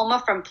in a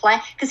coma from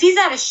playing? Because he's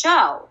at a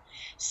show.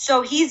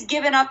 So he's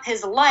given up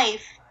his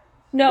life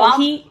while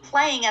he's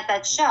playing at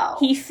that show.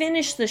 He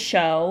finished the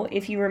show,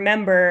 if you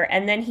remember,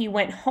 and then he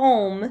went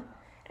home.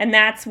 And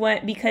that's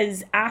what,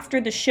 because after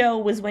the show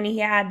was when he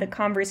had the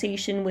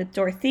conversation with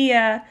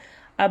Dorothea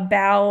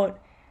about,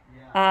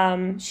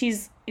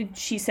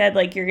 she said,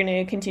 like, you're going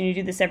to continue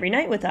to do this every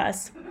night with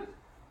us.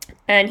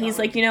 And he's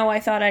like, I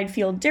thought I'd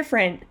feel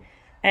different.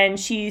 And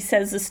she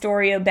says the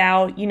story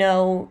about,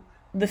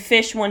 the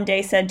fish one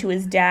day said to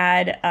his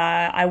dad,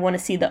 I want to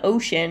see the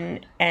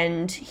ocean.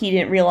 And he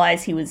didn't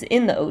realize he was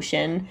in the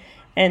ocean.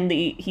 And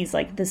he's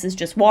like, this is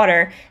just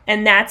water.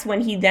 And that's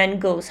when he then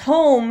goes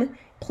home,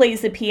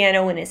 plays the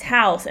piano in his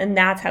house, and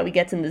that's how he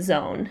gets in the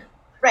zone.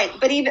 Right,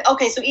 but even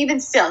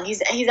still,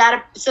 he's at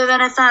a, so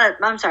then it's not,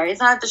 it's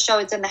not at the show,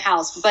 it's in the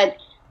house, but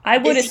I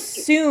would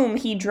assume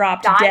he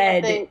dropped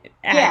dead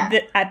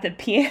at the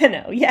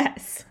piano,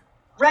 yes.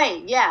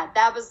 Right, yeah,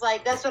 that's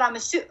what I'm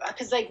assuming,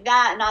 because like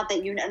that, not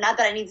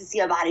that I need to see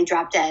a body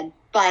drop dead,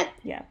 but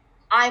yeah,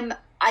 I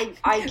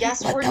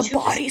guess let the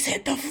bodies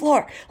hit the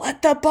floor,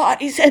 let the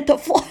bodies hit the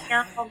floor.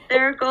 Yeah,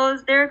 there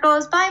it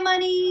goes, bye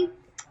money,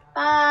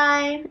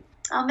 bye.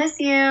 I'll miss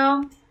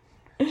you.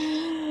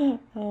 Oh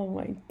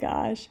my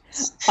gosh.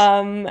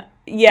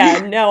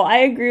 Yeah, no, I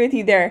agree with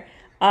you there.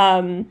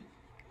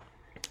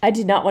 I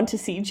did not want to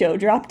see Joe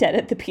drop dead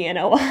at the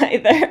piano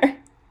either.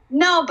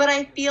 No, but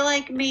I feel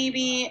like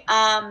maybe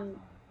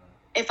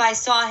if I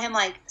saw him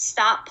like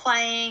stop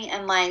playing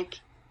and like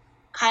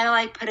kind of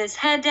like put his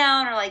head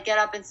down or like get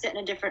up and sit in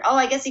a different,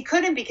 I guess he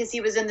couldn't because he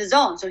was in the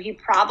zone. So he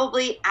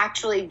probably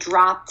actually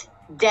dropped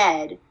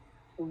dead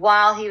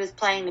while he was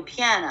playing the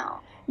piano.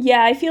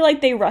 Yeah, I feel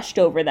like they rushed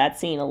over that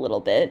scene a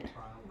little bit.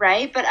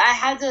 Right, but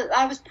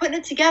I was putting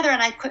it together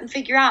and I couldn't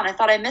figure out. I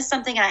thought I missed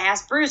something and I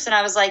asked Bruce and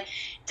I was like,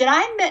 did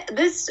I miss,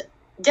 this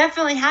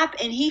definitely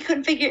happened? And he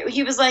couldn't figure,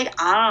 he was like,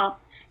 I don't know.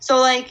 So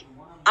like,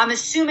 I'm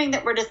assuming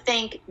that we're to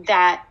think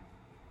that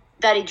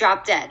he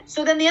dropped dead.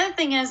 So then the other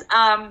thing is,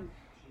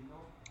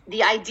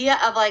 the idea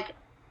of like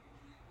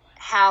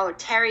how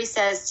Terry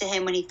says to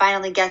him when he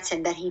finally gets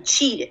him that he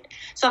cheated.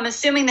 So I'm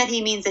assuming that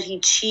he means that he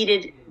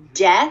cheated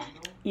death.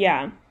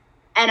 Yeah.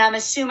 And I'm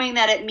assuming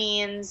that it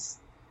means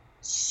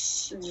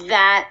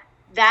that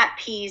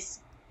piece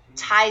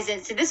ties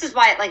in. So this is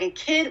why, like, a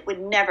kid would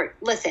never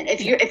listen.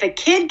 If a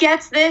kid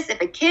gets this,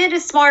 if a kid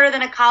is smarter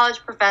than a college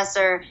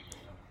professor,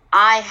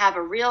 I have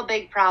a real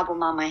big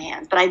problem on my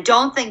hands. But I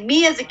don't think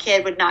me as a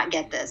kid would not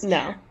get this.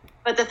 No.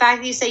 But the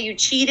fact that you say you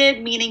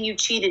cheated, meaning you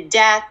cheated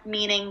death,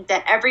 meaning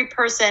that every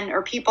person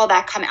or people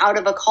that come out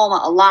of a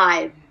coma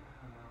alive,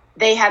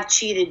 they have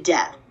cheated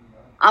death.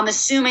 I'm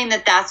assuming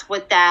that's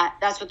what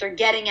they're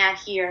getting at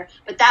here,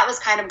 but that was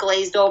kind of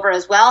glazed over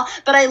as well.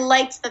 But I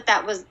liked that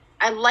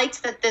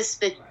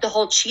the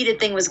whole cheated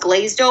thing was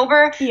glazed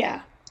over.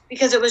 Yeah.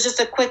 Because it was just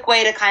a quick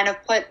way to kind of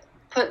put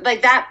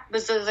like that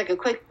was like a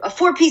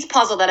 4-piece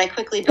puzzle that I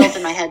quickly built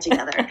in my head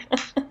together.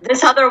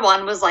 This other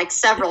one was like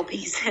several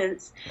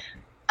pieces.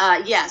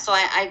 So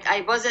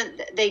I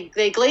wasn't,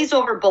 they glazed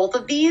over both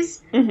of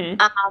these,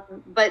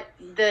 but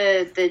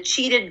the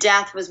cheated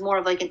death was more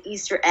of like an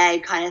Easter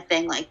egg kind of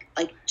thing. Like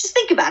just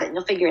think about it and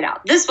you'll figure it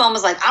out. This one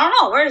was like, I don't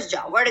know, where's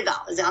Joe? Where'd he go?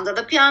 Is he under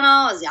the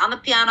piano? Is he on the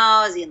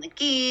piano? Is he in the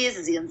keys?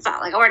 Is he in the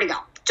side? Like, where'd he go?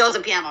 Joe's a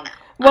piano now.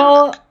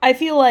 Well, I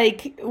feel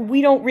like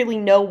we don't really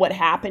know what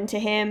happened to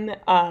him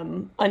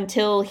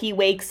until he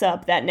wakes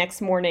up that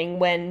next morning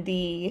when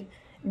the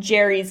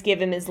Jerry's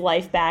give him his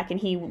life back and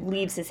he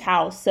leaves his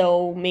house.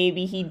 So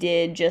maybe he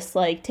did just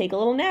like take a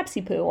little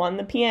napsy poo on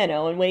the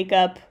piano and wake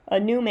up a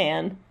new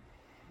man,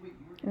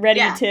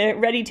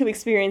 ready to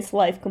experience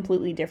life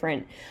completely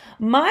different.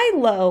 My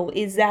low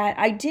is that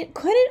I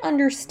couldn't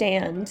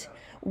understand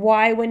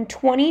why when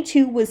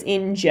 22 was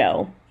in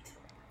Joe,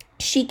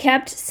 she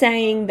kept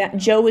saying that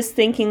Joe was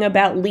thinking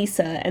about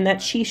Lisa and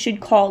that she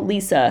should call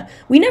Lisa.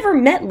 We never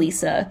met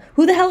Lisa.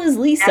 Who the hell is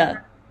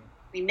Lisa?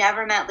 We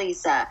never met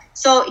Lisa.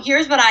 So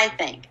here's what I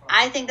think.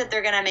 I think that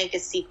they're going to make a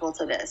sequel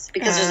to this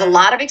because there's a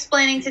lot of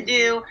explaining to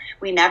do.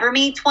 We never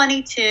meet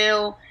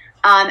 22,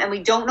 and we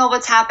don't know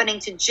what's happening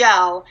to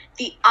Joe.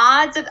 The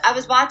odds of... I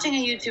was watching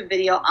a YouTube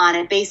video on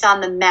it based on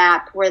the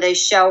map where they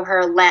show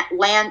her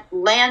launching.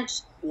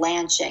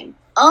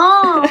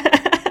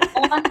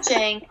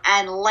 Launching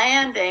and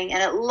landing,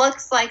 and it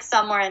looks like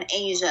somewhere in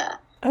Asia.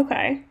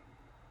 Okay.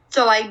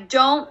 So I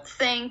don't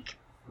think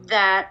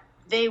that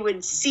they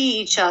would see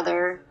each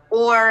other,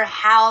 or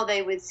how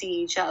they would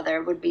see each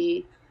other would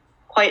be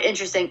quite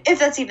interesting, if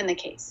that's even the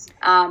case.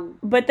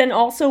 But then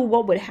also,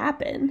 what would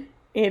happen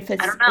if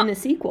it's in a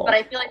sequel? But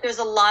I feel like there's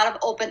a lot of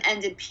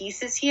open-ended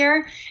pieces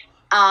here.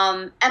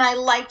 And I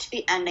liked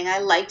the ending. I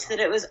liked that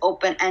it was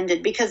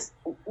open-ended because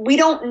we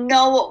don't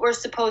know what we're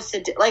supposed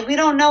to do. Like, we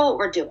don't know what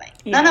we're doing.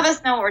 Yeah. None of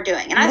us know what we're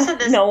doing. And I've said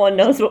this. No one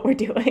knows what we're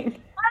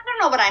doing.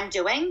 know what I'm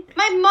doing.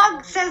 My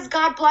mug says,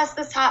 God bless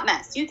this hot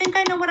mess. You think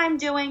I know what I'm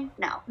doing?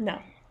 No. No.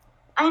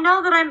 I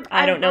know that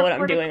I don't know what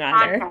I'm doing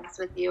either. Podcast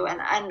with you,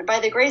 and by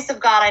the grace of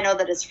God, I know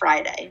that it's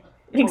Friday.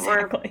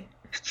 Exactly.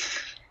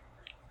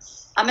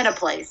 I'm in a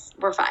place.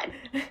 We're fine.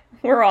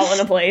 We're all in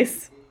a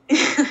place.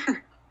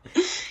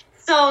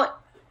 So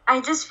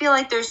I just feel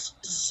like there's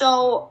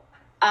so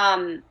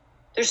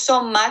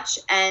much,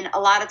 and a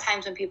lot of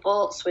times when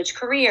people switch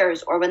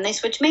careers or when they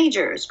switch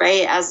majors,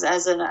 right? As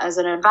an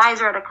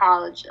advisor at a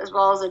college as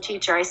well as a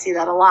teacher, I see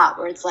that a lot,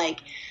 where it's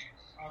like,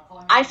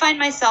 I find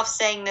myself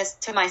saying this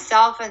to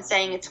myself and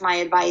saying it to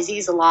my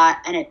advisees a lot,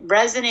 and it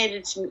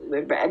resonated to me.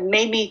 It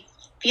made me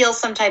feel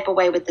some type of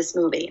way with this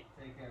movie,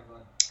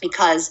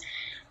 because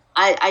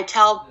I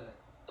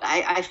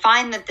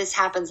find that this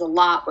happens a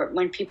lot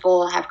when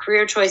people have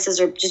career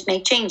choices or just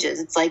make changes.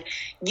 It's like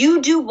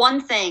you do one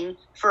thing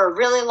for a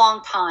really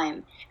long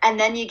time, and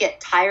then you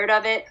get tired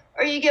of it,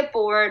 or you get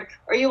bored,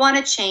 or you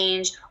want to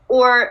change,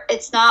 or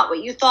it's not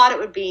what you thought it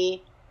would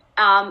be.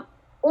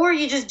 Or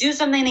you just do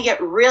something to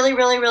get really,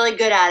 really, really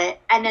good at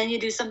it, and then you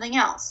do something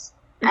else.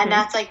 Mm-hmm. And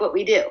that's like what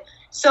we do.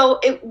 So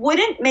it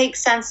wouldn't make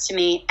sense to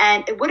me,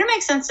 and it wouldn't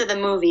make sense to the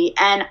movie.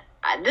 And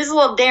this is a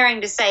little daring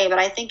to say, but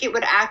I think it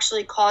would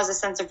actually cause a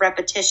sense of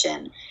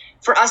repetition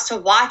for us to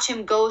watch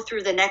him go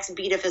through the next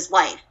beat of his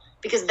life,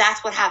 because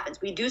that's what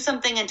happens. We do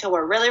something until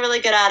we're really,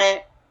 really good at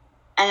it,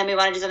 and then we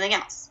want to do something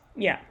else.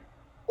 Yeah.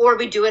 Or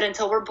we do it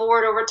until we're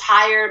bored, or we're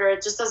tired, or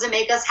it just doesn't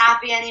make us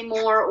happy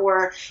anymore,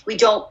 or we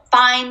don't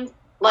find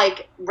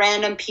like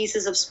random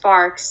pieces of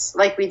sparks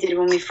like we did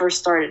when we first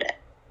started it.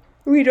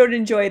 We don't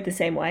enjoy it the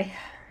same way.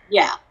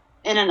 Yeah.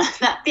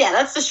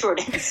 That's the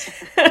short answer.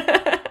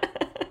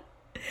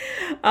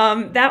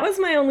 That was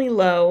my only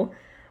low.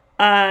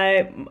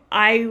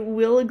 I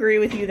will agree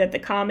with you that the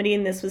comedy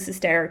in this was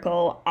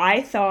hysterical.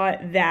 I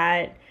thought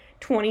that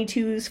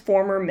 22's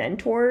former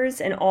mentors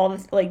and all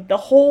the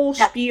whole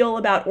spiel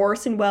about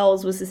Orson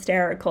Welles was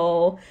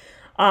hysterical.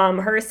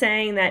 Her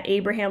saying that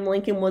Abraham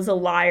Lincoln was a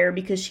liar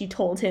because she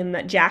told him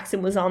that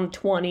Jackson was on the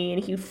 20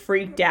 and he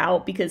freaked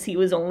out because he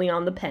was only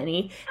on the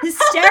penny.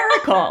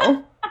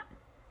 Hysterical.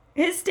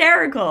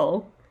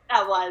 Hysterical.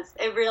 That was.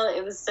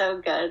 It was so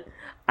good.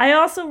 I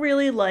also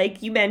really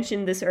like, you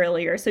mentioned this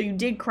earlier, so you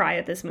did cry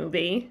at this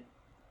movie.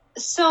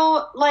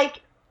 So,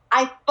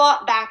 I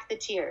fought back the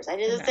tears. I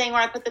did this thing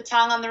where I put the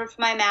tongue on the roof of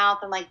my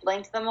mouth and,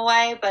 blinked them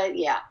away, but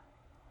yeah.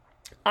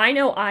 I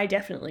know I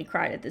definitely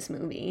cried at this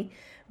movie.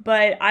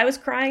 But I was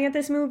crying at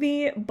this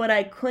movie, but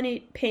I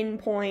couldn't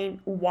pinpoint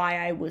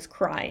why I was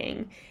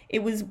crying.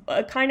 It was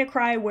a kind of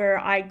cry where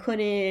I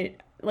couldn't,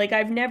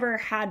 I've never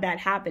had that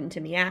happen to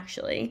me,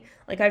 actually.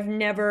 I've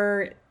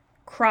never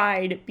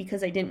cried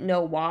because I didn't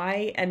know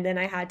why, and then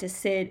I had to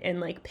sit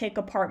and, pick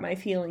apart my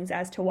feelings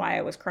as to why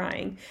I was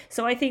crying.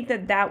 So I think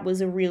that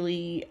was a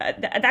really,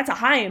 that's a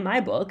high in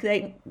my book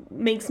that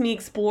makes me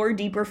explore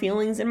deeper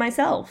feelings in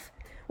myself,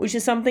 which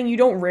is something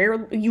you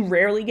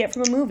rarely get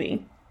from a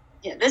movie.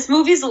 Yeah, this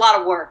movie's a lot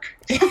of work.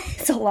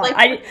 It's a lot.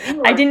 I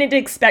didn't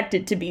expect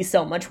it to be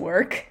so much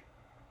work.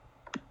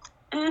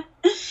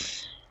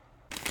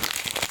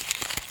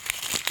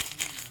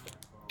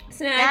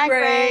 Snack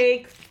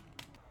break.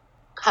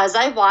 Because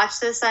I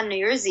watched this on New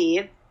Year's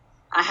Eve,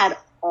 I had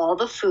all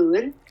the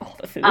food.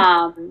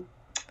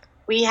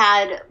 We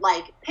had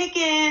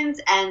Pickens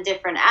and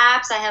different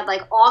apps. I had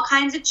all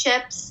kinds of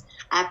chips.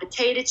 I had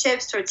potato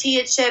chips,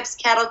 tortilla chips,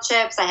 kettle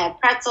chips. I had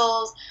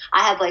pretzels.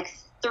 I had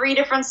 3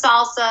 different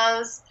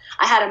salsas.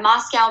 I had a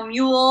Moscow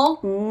Mule.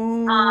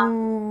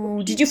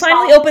 Ooh. Did you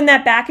finally open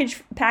that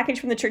package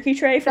from the turkey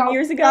tray from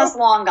years ago? That's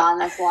long gone.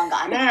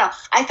 No.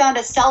 I found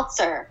a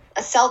seltzer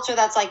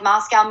that's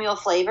Moscow Mule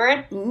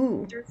flavored.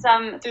 Ooh. Threw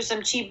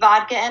some cheap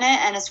vodka in it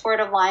and a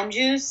squirt of lime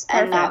juice.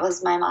 Perfect. And that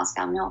was my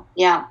Moscow Mule.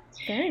 Yeah.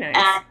 Very nice. And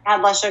I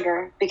had less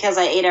sugar because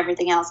I ate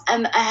everything else.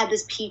 And I had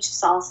this peach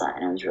salsa,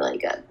 and it was really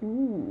good.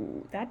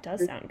 Ooh, that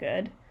does sound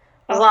good. It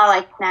was a lot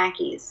of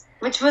snackies,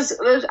 which was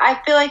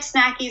I feel like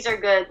snackies are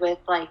good with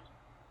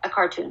a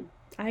cartoon.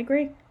 I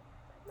agree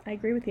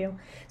with you.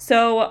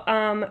 So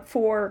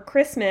for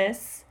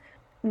Christmas,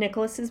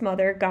 Nicholas's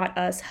mother got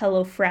us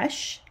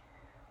HelloFresh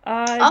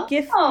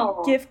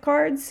gift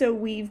cards. So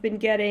we've been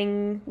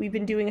doing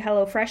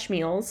HelloFresh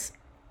meals,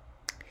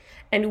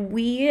 and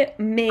we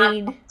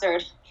made Not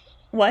sponsored.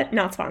 What?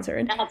 Not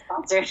sponsored. Not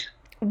sponsored.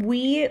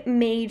 We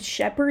made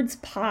shepherd's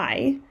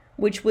pie,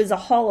 which was a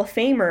Hall of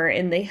Famer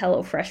in the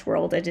HelloFresh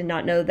world. I did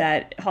not know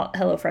that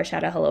HelloFresh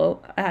had a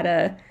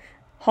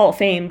Hall of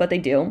Fame, but they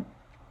do.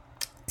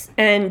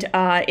 And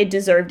it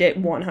deserved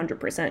it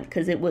 100%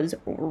 because it was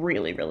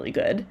really, really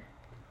good.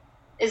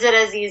 Is it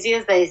as easy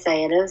as they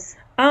say it is?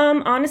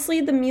 Honestly,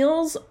 the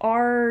meals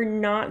are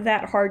not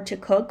that hard to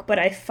cook, but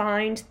I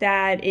find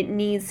that it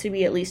needs to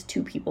be at least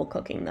 2 people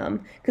cooking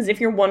them. Because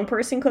if you're one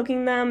person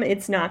cooking them,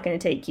 it's not going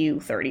to take you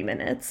 30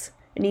 minutes.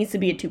 It needs to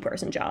be a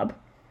 2-person job.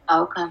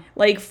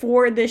 Okay.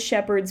 For this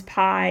shepherd's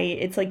pie,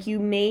 it's you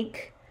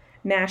make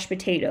mashed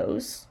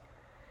potatoes,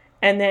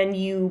 and then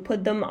you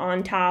put them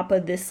on top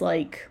of this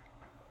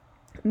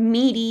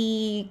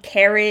meaty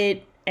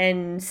carrot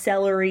and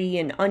celery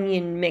and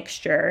onion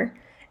mixture,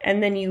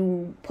 and then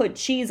you put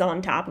cheese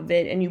on top of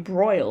it and you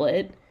broil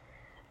it.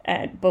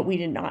 But we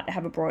did not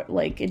have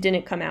it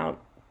didn't come out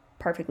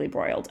perfectly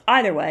broiled.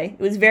 Either way,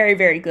 it was very,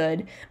 very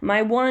good.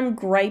 My one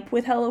gripe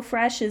with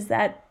HelloFresh is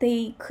that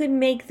they could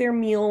make their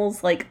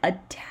meals like a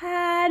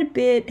tad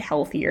bit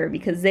healthier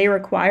because they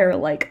require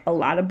like a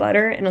lot of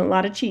butter and a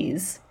lot of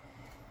cheese.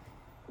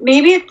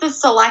 Maybe it's the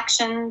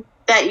selection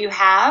that you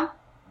have.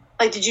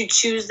 Like, did you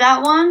choose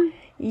that one?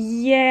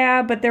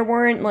 Yeah, but there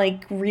weren't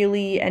like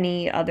really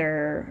any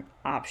other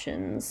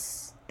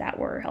options that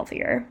were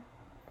healthier.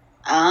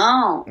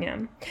 Oh.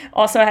 Yeah.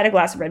 Also, I had a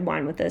glass of red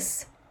wine with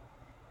this.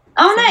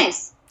 Oh,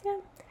 nice. Yeah.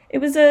 It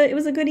was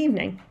a good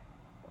evening.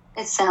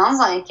 It sounds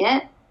like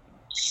it.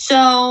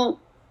 So,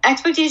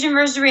 expectation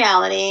versus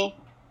reality.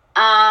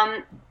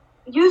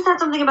 You said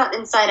something about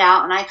Inside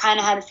Out, and I kind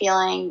of had a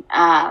feeling,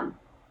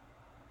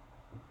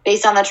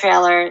 based on the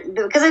trailer,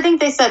 because I think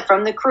they said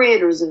from the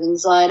creators of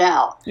Inside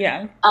Out.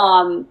 Yeah.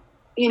 I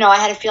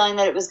had a feeling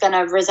that it was going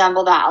to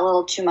resemble that a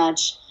little too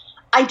much.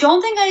 I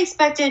don't think I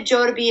expected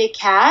Joe to be a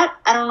cat.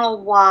 I don't know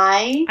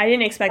why. I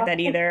didn't expect that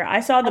either. I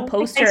saw the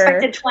poster. I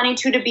expected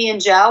 22 to be in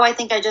Joe. I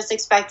think I just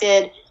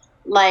expected,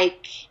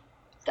 like,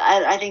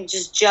 I think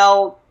just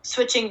Joe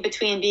switching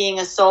between being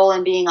a soul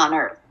and being on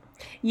Earth.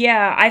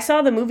 Yeah, I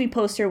saw the movie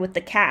poster with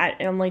the cat,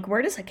 and I'm like,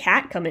 where does a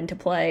cat come into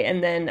play?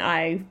 And then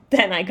I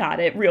got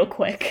it real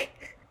quick.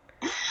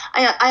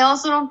 I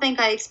also don't think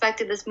I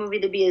expected this movie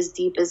to be as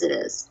deep as it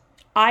is.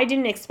 I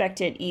didn't expect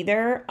it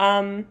either.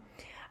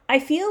 I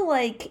feel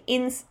like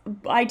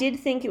I did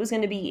think it was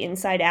going to be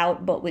Inside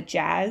Out, but with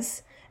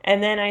jazz.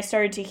 And then I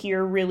started to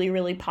hear really,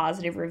 really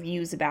positive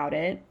reviews about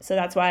it. So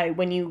that's why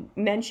when you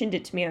mentioned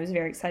it to me, I was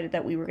very excited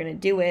that we were going to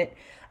do it.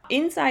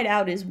 Inside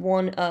Out is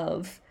one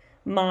of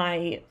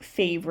my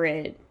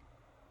favorite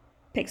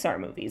Pixar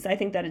movies. I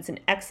think that it's an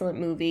excellent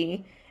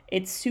movie.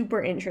 It's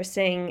super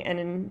interesting,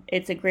 and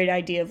it's a great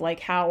idea of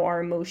like how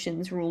our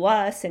emotions rule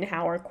us and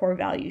how our core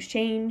values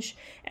change.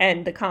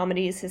 And the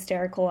comedy is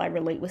hysterical. I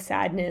relate with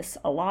sadness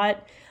a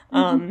lot.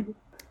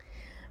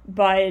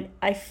 But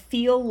I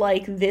feel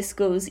like this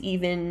goes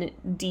even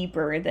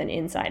deeper than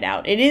Inside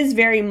Out. It is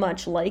very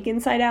much like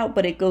Inside Out,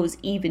 but it goes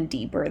even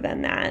deeper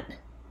than that.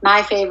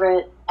 My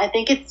favorite, I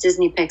think it's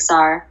Disney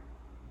Pixar,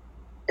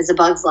 is A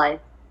Bug's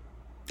Life.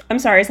 I'm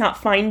sorry, it's not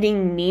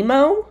Finding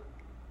Nemo?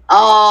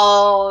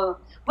 Oh,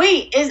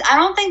 wait, I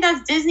don't think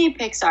that's Disney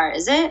Pixar,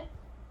 is it?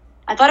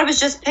 I thought it was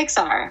just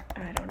Pixar.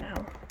 I don't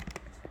know.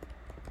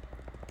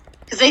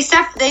 Because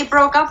they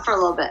broke up for a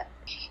little bit.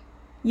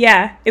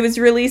 Yeah, it was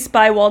released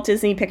by Walt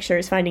Disney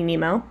Pictures, Finding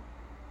Nemo.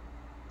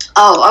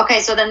 Oh, okay,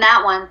 so then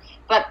that one.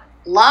 But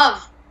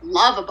love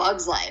A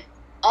Bug's Life.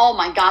 Oh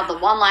my God, the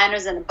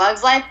one-liners in A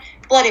Bug's Life.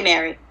 Bloody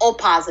Mary, O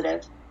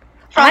positive.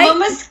 From a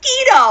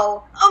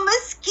mosquito. A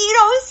mosquito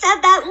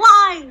said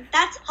that line.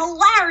 That's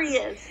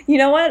hilarious. You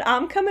know what?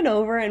 I'm coming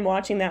over and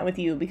watching that with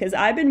you because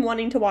I've been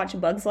wanting to watch A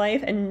Bug's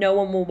Life and no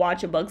one will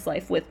watch A Bug's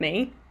Life with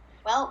me.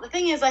 Well, the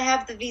thing is I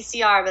have the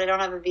VCR, but I don't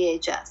have a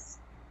VHS.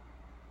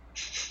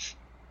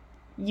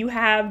 You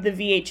have the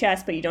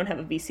VHS, but you don't have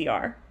a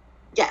VCR.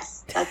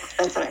 Yes, that's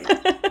what I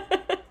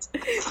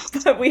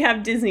meant. But we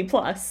have Disney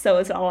Plus, so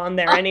it's all on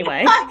there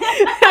anyway.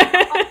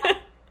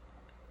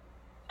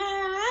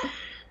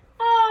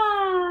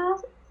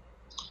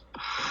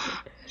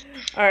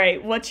 All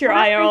right, what's your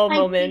IRL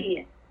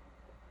moment?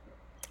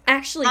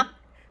 Actually,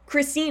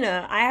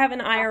 Christina, I have an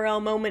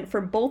IRL moment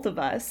for both of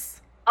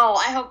us. Oh,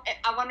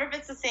 I wonder if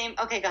it's the same.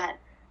 Okay, go ahead.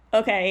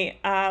 Okay,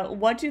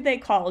 what do they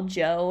call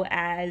Joe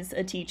as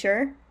a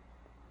teacher?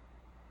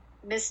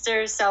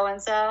 Mr.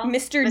 So-and-so.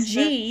 Mr.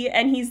 G,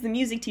 and he's the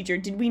music teacher.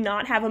 Did we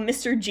not have a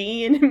Mr.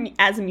 G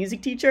as a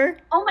music teacher?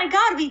 Oh my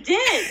God, we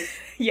did.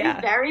 Yeah.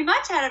 We very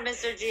much had a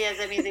Mr. G as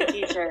a music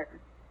teacher.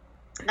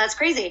 That's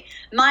crazy.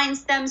 Mine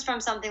stems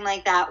from something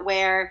like that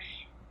where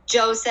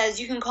Joe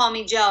says, "You can call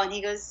me Joe," and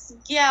he goes,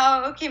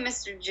 "Yeah, okay,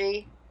 Mr.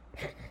 G."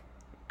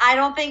 I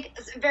don't think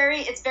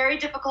it's very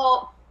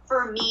difficult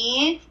for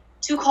me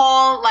to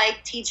call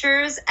like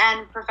teachers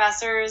and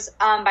professors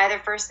by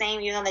their first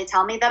name, even though they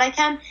tell me that I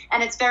can.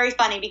 And it's very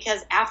funny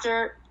because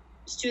after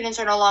students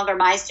are no longer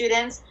my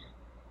students,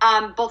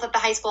 both at the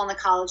high school and the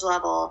college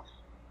level,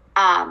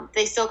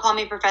 they still call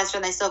me professor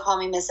and they still call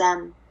me Miss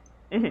M.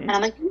 Mm-hmm. And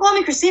I'm like, you call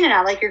me Christina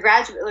now, like you're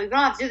graduate, like, you don't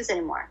have to do this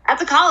anymore. At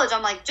the college,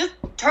 I'm like, just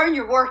turn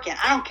your work in.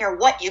 I don't care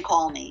what you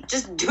call me.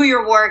 Just do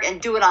your work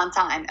and do it on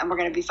time, and we're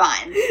going to be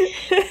fine.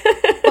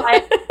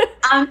 But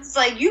I'm just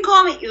like, you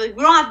call me, like,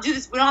 we don't have to do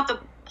this, we don't have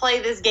to play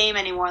this game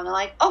anymore. And they're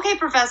like, okay,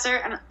 professor.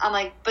 And I'm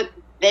like, but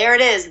there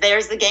it is.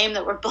 There's the game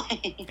that we're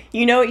playing.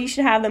 You know what you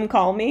should have them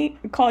call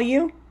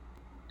you?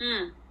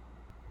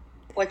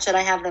 What should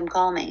I have them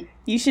call me?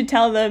 You should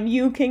tell them,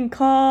 you can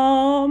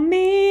call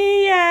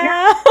me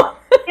out.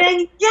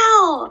 And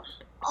yell.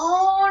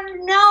 Oh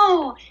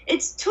no,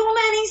 it's too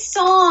many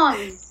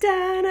songs.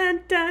 Dun,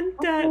 dun, dun,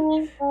 dun.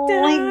 Oh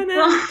dun, my dun,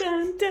 God.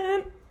 dun,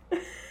 dun.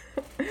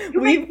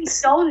 You make me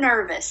so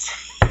nervous.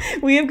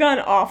 We have gone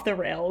off the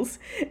rails.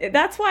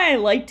 That's why I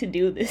like to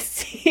do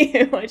this to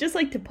you. I just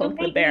like to poke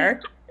the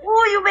bear.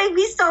 Oh, you make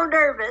me so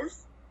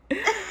nervous.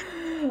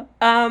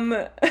 Um,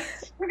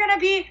 You're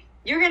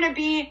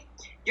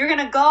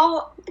gonna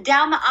go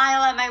down the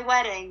aisle at my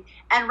wedding,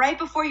 and right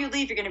before you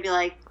leave, you're gonna be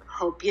like,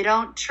 hope you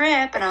don't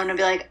trip. And I'm gonna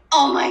be like,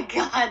 oh my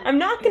God. I'm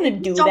not gonna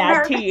do So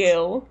that to nervous.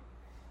 you.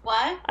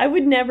 What? I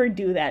would never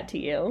do that to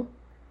you.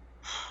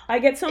 I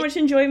get so much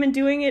enjoyment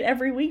doing it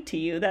every week to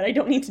you that I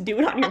don't need to do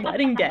it on your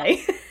wedding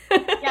day.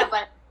 Yeah,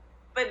 but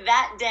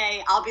that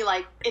day, I'll be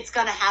like, it's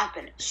gonna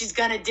happen. She's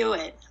gonna do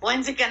it.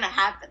 When's it gonna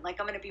happen? Like,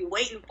 I'm gonna be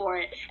waiting for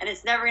it, and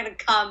it's never gonna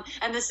come,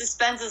 and the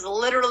suspense is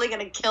literally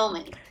gonna kill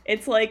me.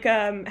 It's like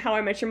How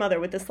I Met Your Mother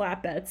with the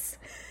slap bets.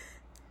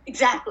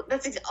 Exactly.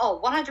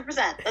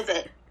 100%. That's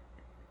it.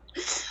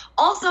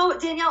 Also,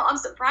 Danielle, I'm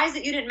surprised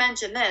that you didn't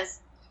mention this.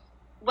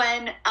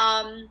 When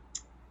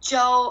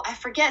Joe, I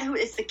forget who,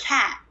 it's the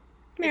cat.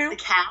 Meow.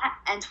 It's the cat,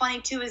 and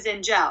 22 is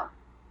in Joe.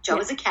 Joe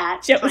is a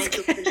cat, Joe is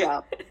 22 is a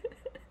Joe.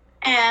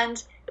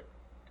 And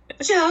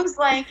Joe's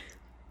like,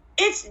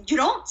 you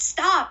don't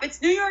stop.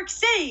 It's New York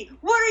City.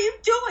 What are you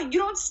doing? You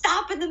don't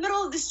stop in the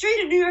middle of the street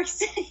in New York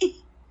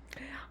City.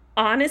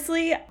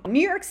 Honestly,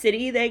 New York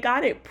City, they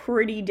got it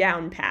pretty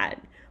down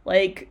pat.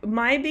 Like,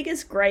 my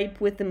biggest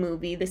gripe with the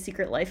movie, The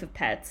Secret Life of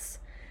Pets,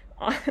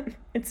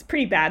 it's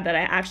pretty bad that I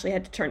actually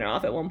had to turn it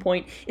off at one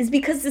point, is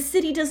because the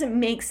city doesn't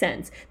make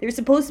sense. They're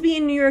supposed to be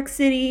in New York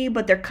City,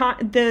 but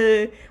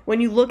when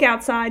you look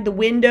outside the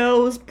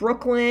windows,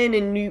 Brooklyn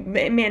and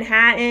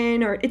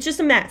Manhattan, it's just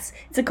a mess.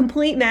 It's a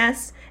complete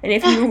mess. And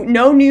if you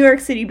know New York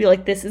City, be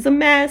like, this is a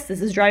mess.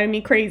 This is driving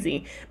me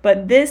crazy.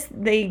 But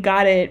they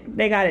got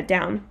it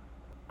down.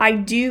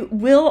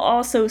 Will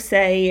also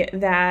say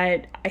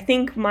that I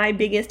think my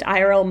biggest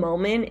IRL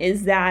moment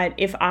is that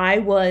if I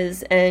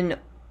was an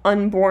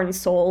unborn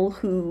soul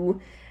who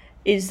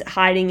is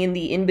hiding in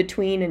the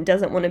in-between and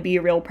doesn't want to be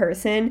a real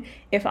person,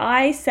 if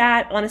I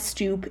sat on a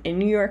stoop in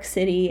New York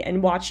City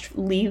and watched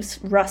leaves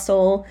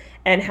rustle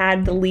and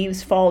had the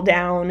leaves fall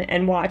down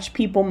and watched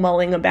people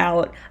mulling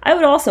about, I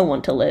would also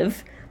want to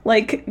live.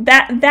 Like,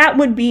 that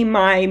would be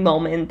my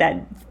moment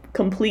that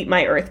complete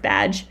my Earth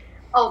badge.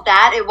 Oh,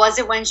 it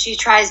wasn't when she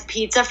tries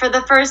pizza for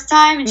the first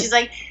time and she's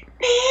like, pizza!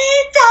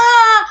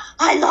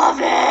 I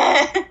love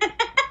it!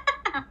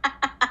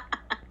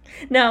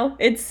 No,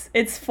 it's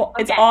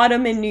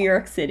autumn in New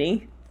York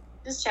City.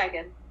 Just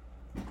checking.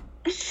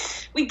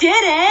 We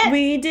did it!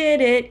 We did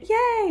it!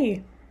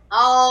 Yay!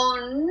 Oh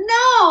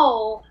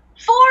no!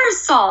 4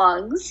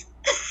 songs!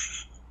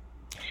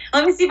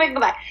 Let me see if I can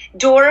go back.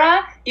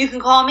 Dora, you can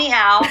call me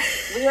out.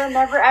 We are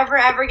never, ever,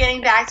 ever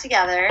getting back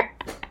together.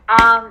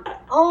 What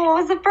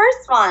was the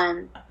first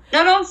one?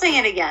 No, don't sing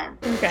it again.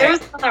 Okay. There was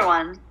another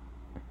one.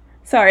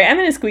 Sorry, I'm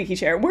in a squeaky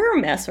chair. We're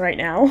a mess right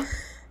now.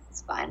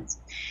 It's fine.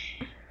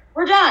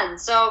 We're done.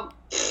 So,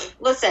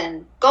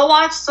 listen, go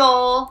watch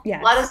Soul.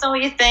 Yes. Let us know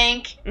what you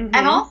think. Mm-hmm.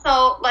 And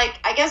also,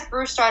 I guess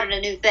Bruce started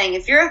a new thing.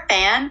 If you're a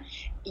fan,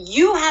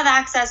 you have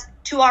access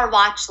to our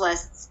watch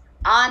lists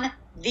on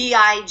the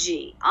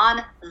IG,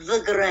 on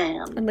the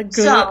gram. And the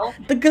gram.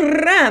 The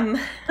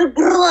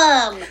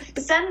gram.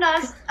 Send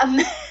us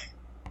a...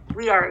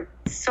 We are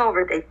so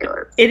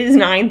ridiculous. It is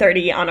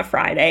 9:30 on a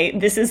Friday.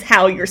 This is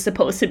how you're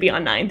supposed to be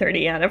on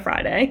 9:30 on a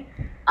Friday.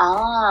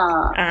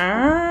 Ah.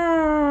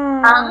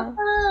 Oh.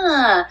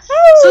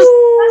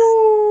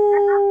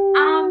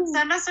 So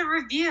send us a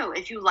review.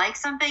 If you like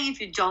something,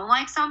 if you don't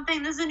like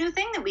something, this is a new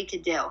thing that we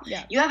could do.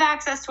 Yeah. You have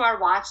access to our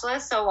watch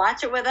list, so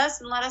watch it with us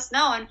and let us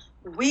know. And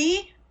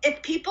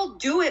if people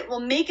do it,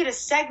 we'll make it a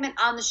segment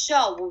on the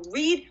show. We'll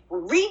read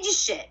your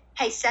shit.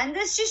 Hey, send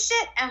us your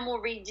shit and we'll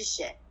read your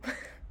shit.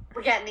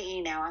 We're getting the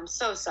E now. I'm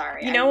so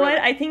sorry. You know what?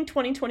 I think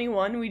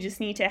 2021, we just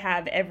need to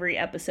have every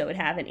episode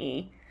have an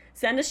E.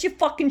 Send us your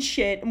fucking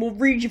shit, and we'll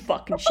read your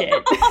fucking shit.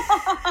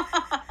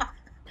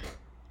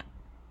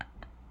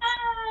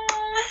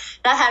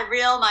 That had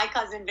real My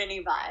Cousin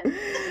Vinny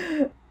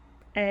vibes.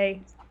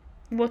 Hey,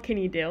 what can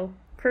you do?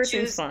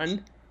 Cursing's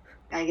fun.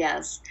 I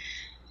guess.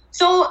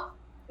 So,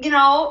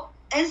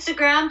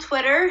 Instagram,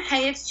 Twitter,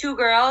 hey, it's 2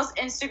 girls.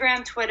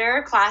 Instagram,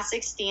 Twitter,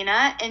 Classic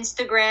Stina.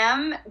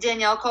 Instagram,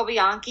 Danielle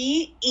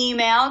Kobayashi.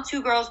 Email,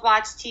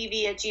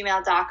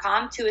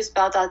 2girlswatchtv@gmail.com. 2 is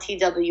spelled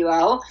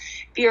LTWO.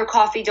 Beer,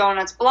 coffee,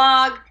 donuts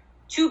blog.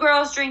 2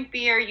 Girls Drink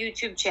Beer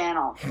YouTube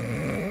channel.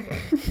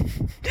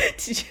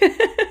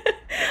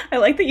 I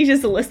like that you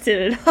just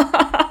listed it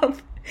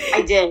off.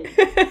 I did.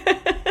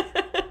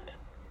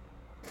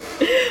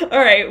 All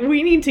right,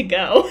 we need to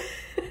go.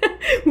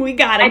 We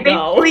gotta go.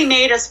 I basically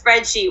made a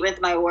spreadsheet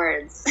with my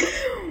words.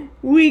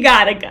 We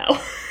gotta go.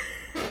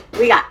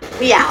 We out.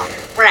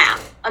 We're out.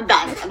 I'm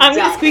done. I'm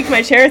gonna squeak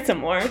my chair some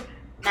more.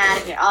 Out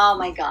of here. Oh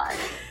my god.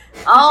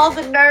 All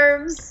the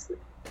nerves.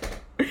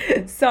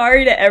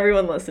 Sorry to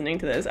everyone listening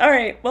to this. All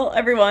right, well,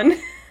 everyone,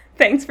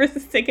 thanks for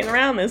sticking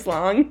around this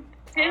long.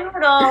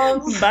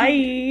 Toodles.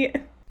 Bye.